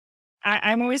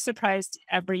I'm always surprised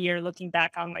every year looking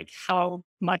back on like how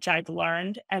much I've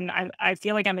learned. And I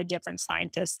feel like I'm a different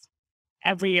scientist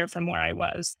every year from where I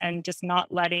was, and just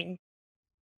not letting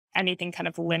anything kind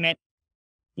of limit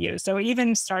you. So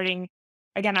even starting,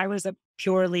 again, I was a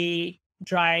purely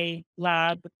dry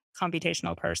lab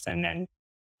computational person. And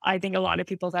I think a lot of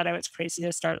people thought I was crazy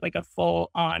to start like a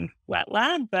full on wet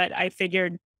lab, but I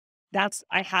figured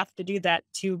I have to do that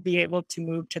to be able to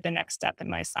move to the next step in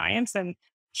my science. And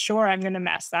sure, I'm going to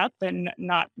mess up and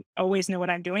not always know what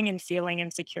I'm doing and feeling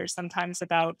insecure sometimes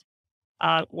about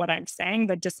what I'm saying,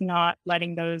 but just not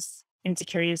letting those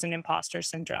insecurities and imposter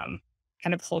syndrome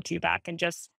kind of hold you back, and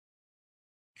just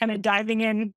kind of diving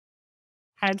in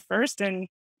head first, and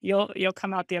you'll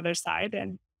come out the other side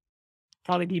and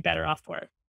probably be better off for it.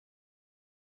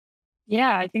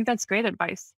 Yeah, I think that's great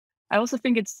advice. I also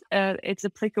think it's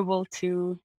applicable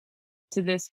to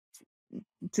this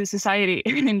to society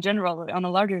in general on a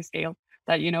larger scale,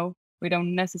 that we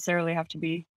don't necessarily have to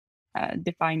be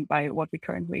defined by what we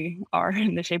currently are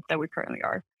in the shape that we currently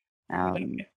are.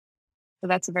 So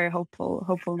that's a very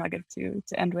hopeful nugget to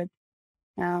end with.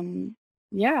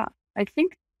 Yeah, I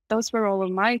think those were all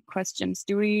of my questions.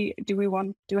 Do we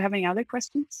have any other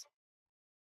questions?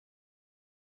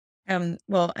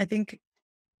 Well, I think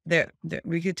there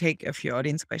we could take a few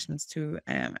audience questions too.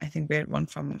 I think we had one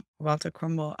from Walter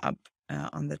Cromwell up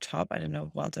on the top. I don't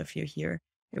know, Walter, if you're here.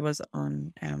 It was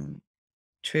on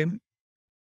trim.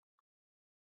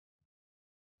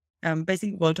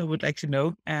 Basically, Walter would like to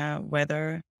know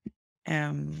whether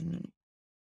let's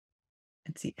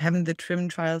see, haven't the trim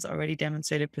trials already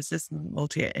demonstrated persistent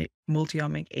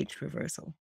multi-omic age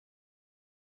reversal?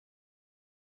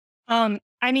 I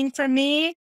mean, for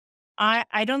me,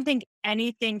 I don't think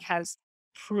anything has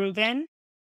proven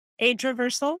age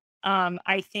reversal.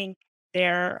 I think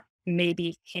there may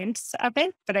be hints of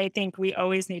it, but I think we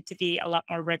always need to be a lot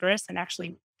more rigorous and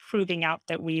actually proving out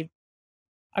that we've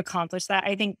accomplished that.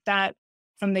 I think that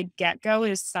from the get-go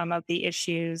is some of the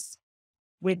issues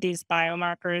with these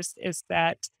biomarkers, is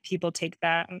that people take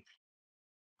that,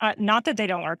 not that they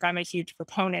don't work. I'm a huge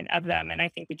proponent of them, and I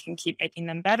think we can keep making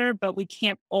them better, but we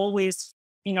can't always,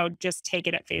 just take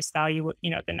it at face value,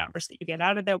 the numbers that you get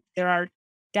out of them. There are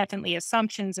definitely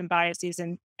assumptions and biases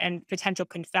and potential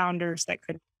confounders that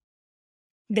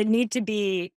need to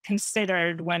be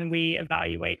considered when we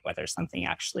evaluate whether something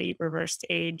actually reversed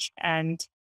age. And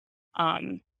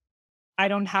I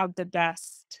don't have the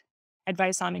best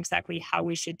advice on exactly how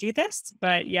we should do this,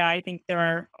 but yeah, I think there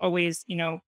are always,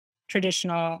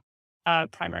 traditional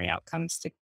primary outcomes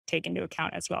to take into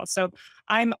account as well. So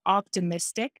I'm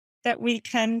optimistic that we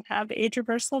can have age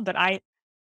reversal, but I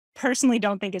personally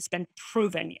don't think it's been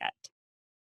proven yet.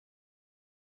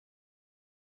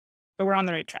 But we're on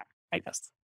the right track, I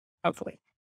guess, hopefully.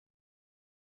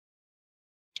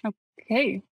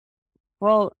 Okay.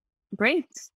 Well, great.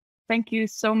 Thank you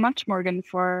so much, Morgan,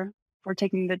 for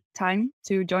taking the time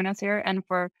to join us here, and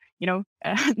for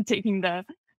taking the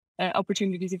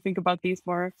opportunity to think about these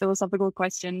more philosophical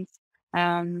questions.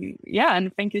 Yeah,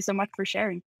 and thank you so much for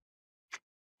sharing.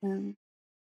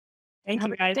 Thank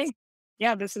you, guys.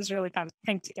 Yeah, this is really fun.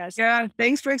 Thanks, you guys. Yeah,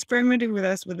 thanks for experimenting with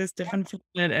us with this different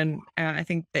format. And I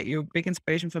think that you're a big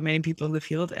inspiration for many people in the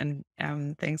field. And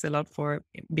thanks a lot for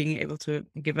being able to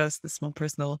give us this more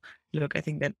personal look. I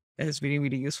think that is really,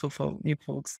 really useful for new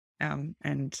folks.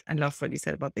 And I love what you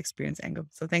said about the experience angle.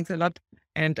 So thanks a lot.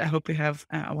 And I hope you have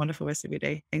a wonderful rest of your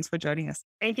day. Thanks for joining us.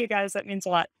 Thank you, guys. That means a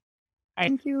lot.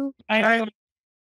 Thank you. Bye.